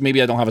 like I guess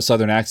maybe I don't have a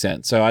Southern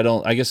accent, so I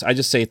don't. I guess I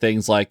just say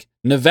things like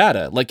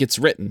Nevada, like it's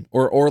written,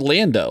 or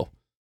Orlando,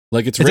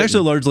 like it's written.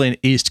 Actually largely an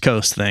East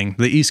Coast thing.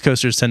 The East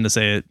Coasters tend to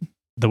say it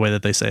the way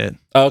that they say it.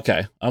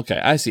 Okay,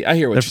 I see. I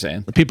hear what you're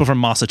saying. The people from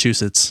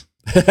Massachusetts.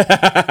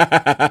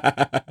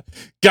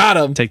 Got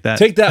him. Take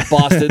that,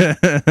 Boston.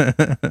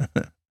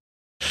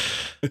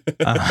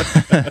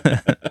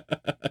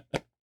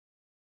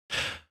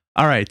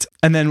 All right,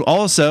 and then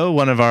also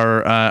one of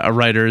our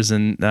writers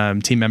and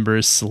team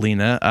members,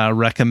 Selena,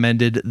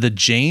 recommended the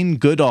Jane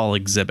Goodall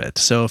exhibit.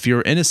 So if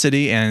you're in a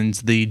city and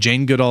the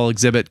Jane Goodall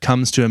exhibit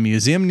comes to a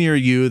museum near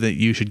you, that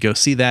you should go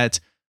see that.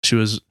 She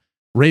was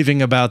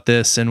raving about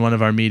this in one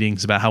of our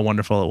meetings about how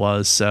wonderful it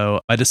was. So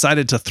I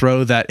decided to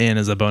throw that in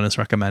as a bonus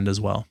recommend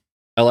as well.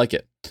 I like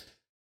it.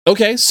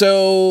 Okay,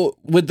 so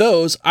with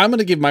those, I'm going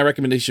to give my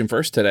recommendation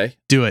first today.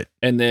 Do it.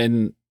 And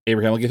then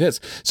Abraham will give his.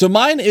 So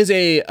mine is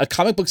a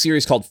comic book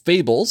series called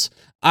Fables.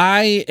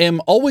 I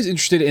am always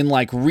interested in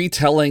like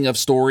retelling of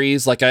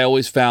stories. Like I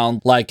always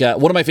found like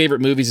one of my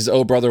favorite movies is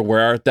Oh Brother,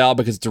 Where Art Thou?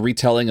 Because it's a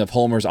retelling of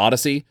Homer's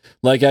Odyssey.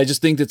 Like I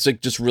just think it's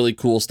like just really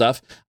cool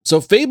stuff. So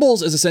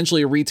Fables is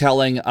essentially a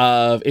retelling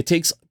of, it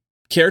takes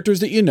characters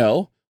that you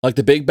know, like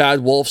the Big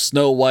Bad Wolf,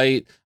 Snow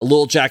White,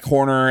 Little Jack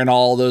Horner, and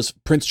all those,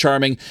 Prince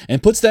Charming,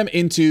 and puts them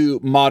into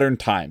modern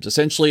times.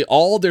 Essentially,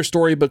 all of their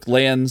storybook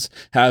lands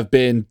have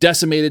been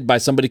decimated by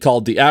somebody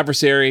called the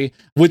Adversary,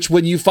 which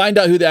when you find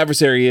out who the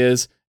Adversary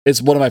is,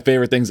 it's one of my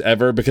favorite things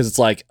ever, because it's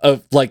like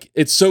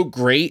it's so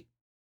great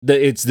that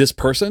it's this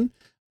person.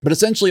 But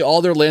essentially,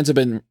 all their lands have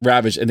been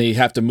ravaged, and they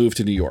have to move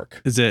to New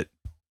York. Is it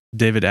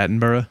David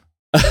Attenborough?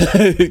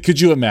 Could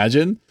you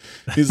imagine?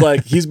 He's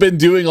like, he's been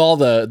doing all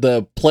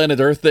the planet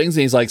Earth things,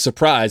 and he's like,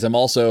 surprise, I'm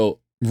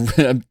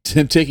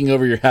taking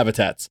over your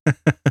habitats.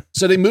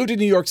 So they moved to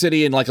New York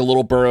City in like a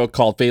little borough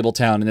called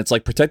Fabletown, and it's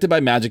like protected by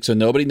magic, so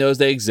nobody knows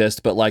they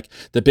exist. But like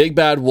the Big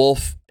Bad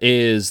Wolf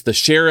is the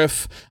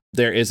sheriff.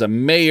 There is a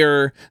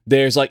mayor.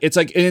 There's like, it's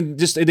like, and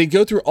just they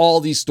go through all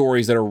these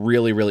stories that are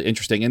really, really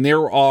interesting. And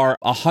there are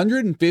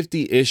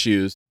 150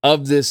 issues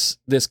of this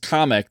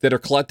comic that are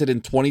collected in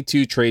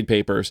 22 trade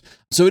papers.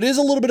 So it is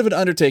a little bit of an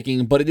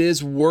undertaking, but it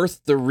is worth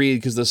the read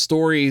because the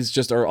stories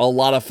just are a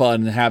lot of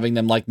fun, having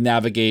them like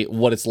navigate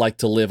what it's like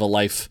to live a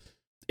life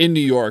in New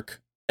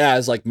York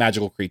as like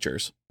magical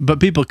creatures. But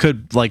people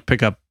could like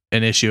pick up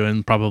an issue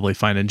and probably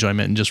find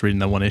enjoyment in just reading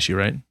that one issue,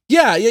 right?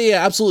 Yeah,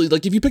 absolutely.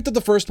 Like if you picked up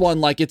the first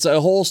one, like it's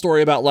a whole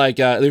story about like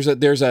there's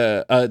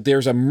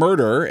a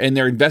murder and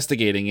they're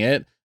investigating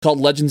it called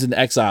Legends in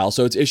Exile.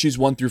 So it's issues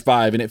 1 through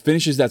 5, and it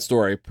finishes that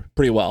story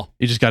pretty well.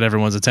 You just got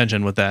everyone's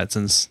attention with that,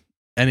 since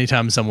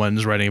anytime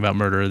someone's writing about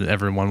murder,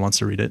 everyone wants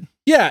to read it.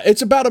 Yeah,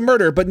 it's about a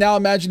murder, but now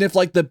imagine if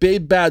like the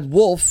big bad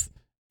wolf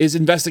is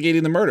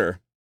investigating the murder.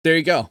 There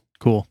you go.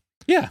 Cool.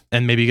 Yeah.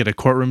 And maybe you get a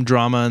courtroom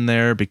drama in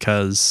there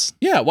because...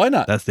 Yeah, why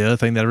not? That's the other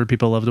thing that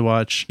people love to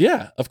watch.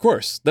 Yeah, of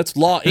course. That's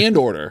Law and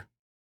Order.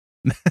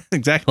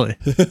 Exactly.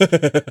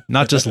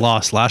 Not just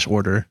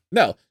law/order.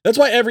 No, that's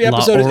why every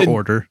episode law or is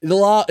order. The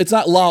law. It's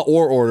not law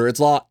or order. It's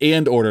law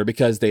and order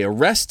because they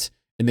arrest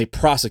and they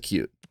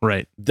prosecute.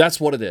 Right. That's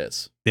what it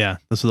is. Yeah,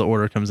 that's where the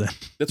order comes in.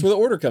 That's where the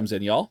order comes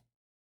in, y'all.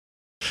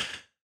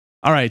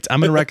 All right, I'm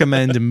going to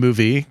recommend a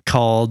movie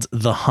called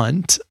The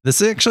Hunt.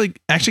 This actually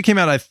came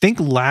out, I think,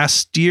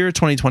 last year,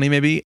 2020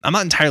 maybe. I'm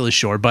not entirely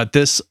sure, but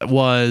this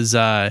was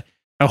a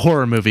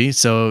horror movie,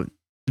 so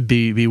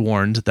be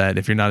warned that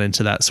if you're not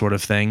into that sort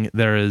of thing,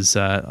 there is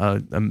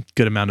a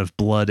good amount of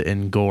blood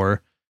and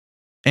gore.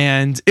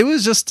 And it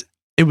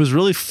was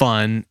really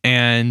fun,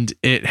 and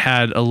it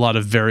had a lot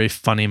of very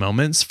funny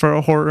moments for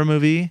a horror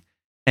movie.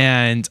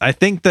 And I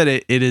think that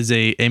it is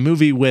a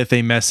movie with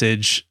a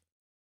message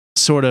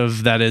sort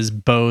of that is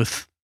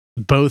both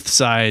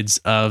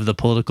sides of the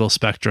political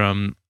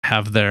spectrum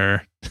have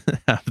their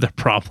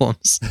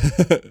problems.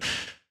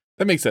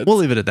 That makes sense. We'll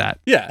leave it at that.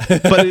 Yeah.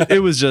 But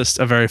it was just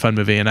a very fun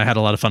movie, and I had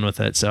a lot of fun with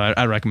it, so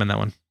I recommend that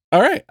one. All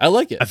right. I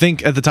like it. I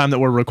think at the time that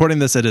we're recording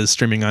this, it is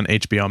streaming on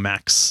HBO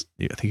Max.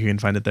 I think you can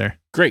find it there.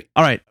 Great.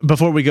 All right.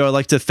 Before we go, I'd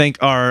like to thank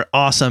our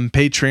awesome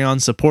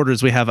Patreon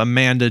supporters. We have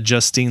Amanda,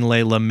 Justine,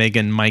 Layla,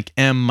 Megan, Mike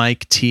M,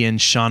 Mike T, and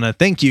Shauna.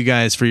 Thank you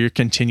guys for your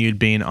continued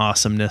being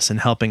awesomeness and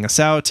helping us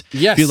out.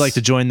 Yes. If you'd like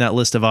to join that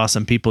list of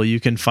awesome people, you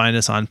can find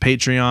us on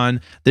Patreon.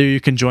 There you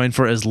can join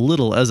for as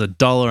little as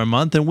 $1 a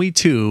month, and we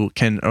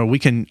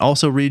can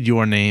also read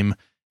your name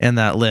in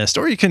that list,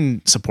 or you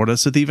can support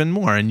us with even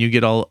more, and you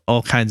get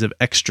all kinds of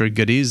extra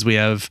goodies. We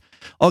have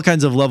all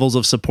kinds of levels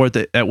of support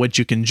at which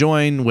you can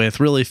join, with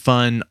really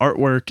fun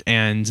artwork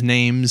and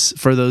names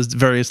for those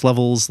various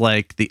levels,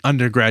 like the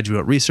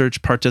undergraduate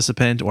research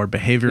participant, or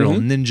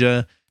behavioral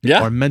ninja,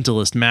 or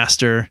mentalist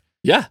master.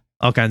 Yeah,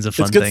 all kinds of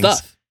fun it's good things.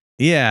 Stuff.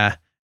 Yeah.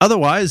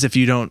 Otherwise, if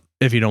you don't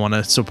want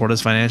to support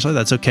us financially,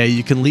 that's okay.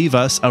 You can leave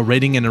us a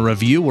rating and a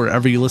review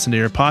wherever you listen to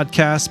your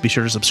podcast. Be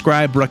sure to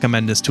subscribe,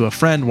 recommend us to a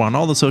friend. We're on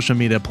all the social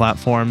media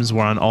platforms.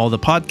 We're on all the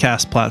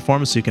podcast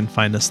platforms, so you can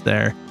find us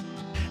there.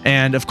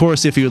 And of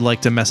course, if you would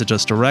like to message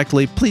us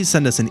directly, please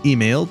send us an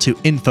email to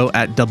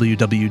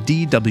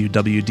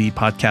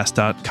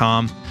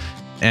info@wwd.podcast.com.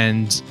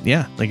 And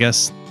yeah, I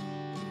guess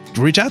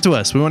reach out to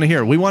us. We want to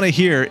hear. We want to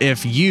hear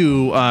if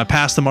you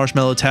passed the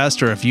marshmallow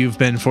test, or if you've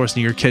been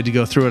forcing your kid to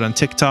go through it on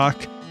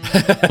TikTok,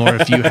 or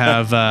if you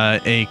have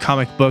a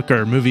comic book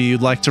or movie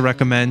you'd like to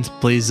recommend.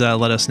 Please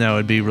let us know.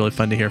 It'd be really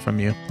fun to hear from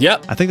you.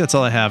 Yep. I think that's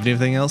all I have.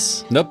 Anything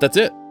else? Nope, that's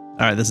it. All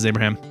right, this is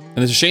Abraham.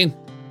 And this is Shane.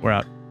 We're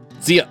out.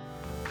 See ya.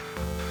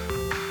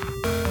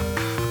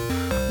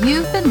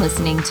 You've been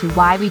listening to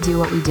Why We Do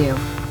What We Do.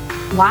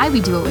 Why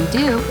We Do What We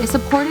Do is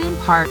supported in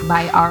part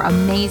by our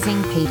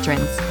amazing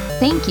patrons.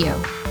 Thank you.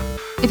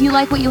 If you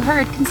like what you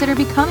heard, consider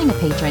becoming a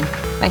patron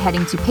by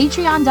heading to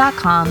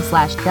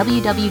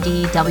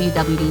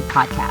patreon.com/WWDWWD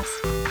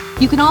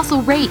podcast. You can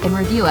also rate and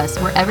review us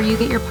wherever you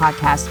get your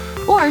podcasts,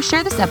 or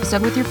share this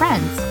episode with your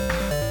friends.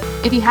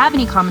 If you have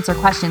any comments or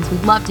questions,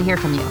 we'd love to hear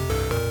from you.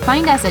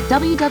 Find us at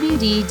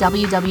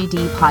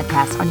WWDWWD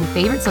podcast on your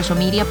favorite social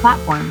media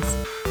platforms.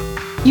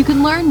 You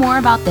can learn more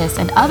about this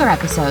and other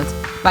episodes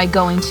by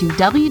going to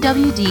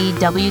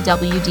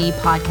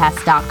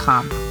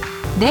www.wwdpodcast.com.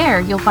 There,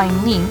 you'll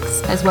find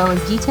links as well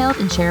as detailed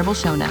and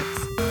shareable show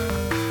notes.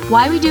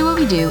 Why We Do What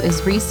We Do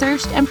is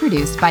researched and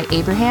produced by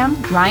Abraham,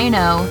 Ryan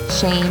O,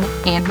 Shane,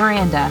 and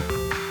Miranda.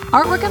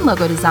 Artwork and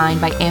logo design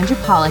by Andrew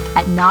Pollock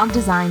at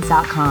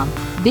nogdesigns.com.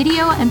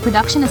 Video and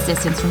production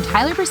assistance from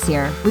Tyler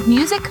Brasier, with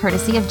music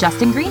courtesy of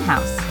Justin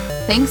Greenhouse.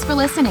 Thanks for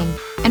listening,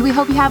 and we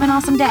hope you have an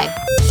awesome day.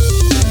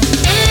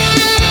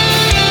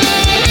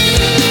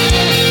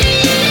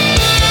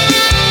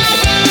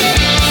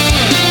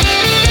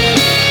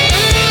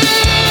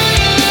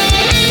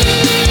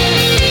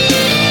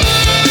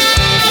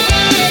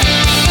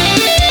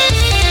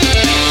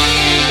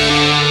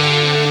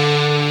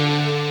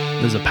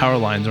 There's a power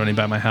lines running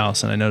by my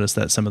house, and I noticed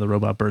that some of the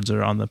robot birds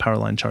are on the power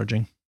line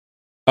charging.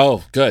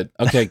 Oh, good.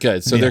 Okay,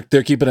 good. So Yeah.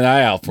 they're keeping an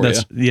eye out for you.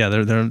 Yeah,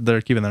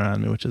 they're keeping their eye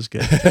on me, which is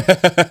good.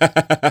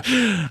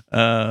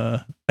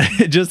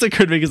 It just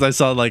occurred to me because I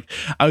saw, like,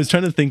 I was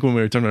trying to think when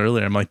we were talking about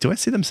earlier. I'm like, do I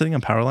see them sitting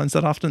on power lines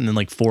that often? And then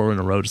like 4 in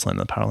a row just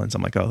landing on the power lines.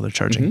 I'm like, oh, they're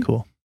charging.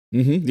 Cool.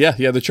 Mm-hmm.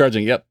 Yeah, they're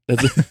charging. Yep.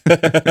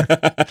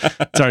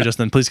 Sorry,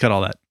 Justin. Please cut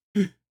all that.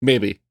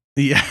 Maybe.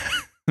 Yeah,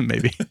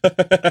 maybe.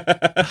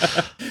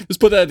 Just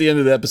put that at the end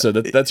of the episode.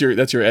 That's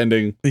your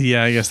ending.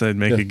 Yeah, I guess that'd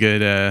make a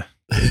good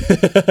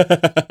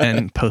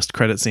end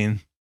post-credit scene.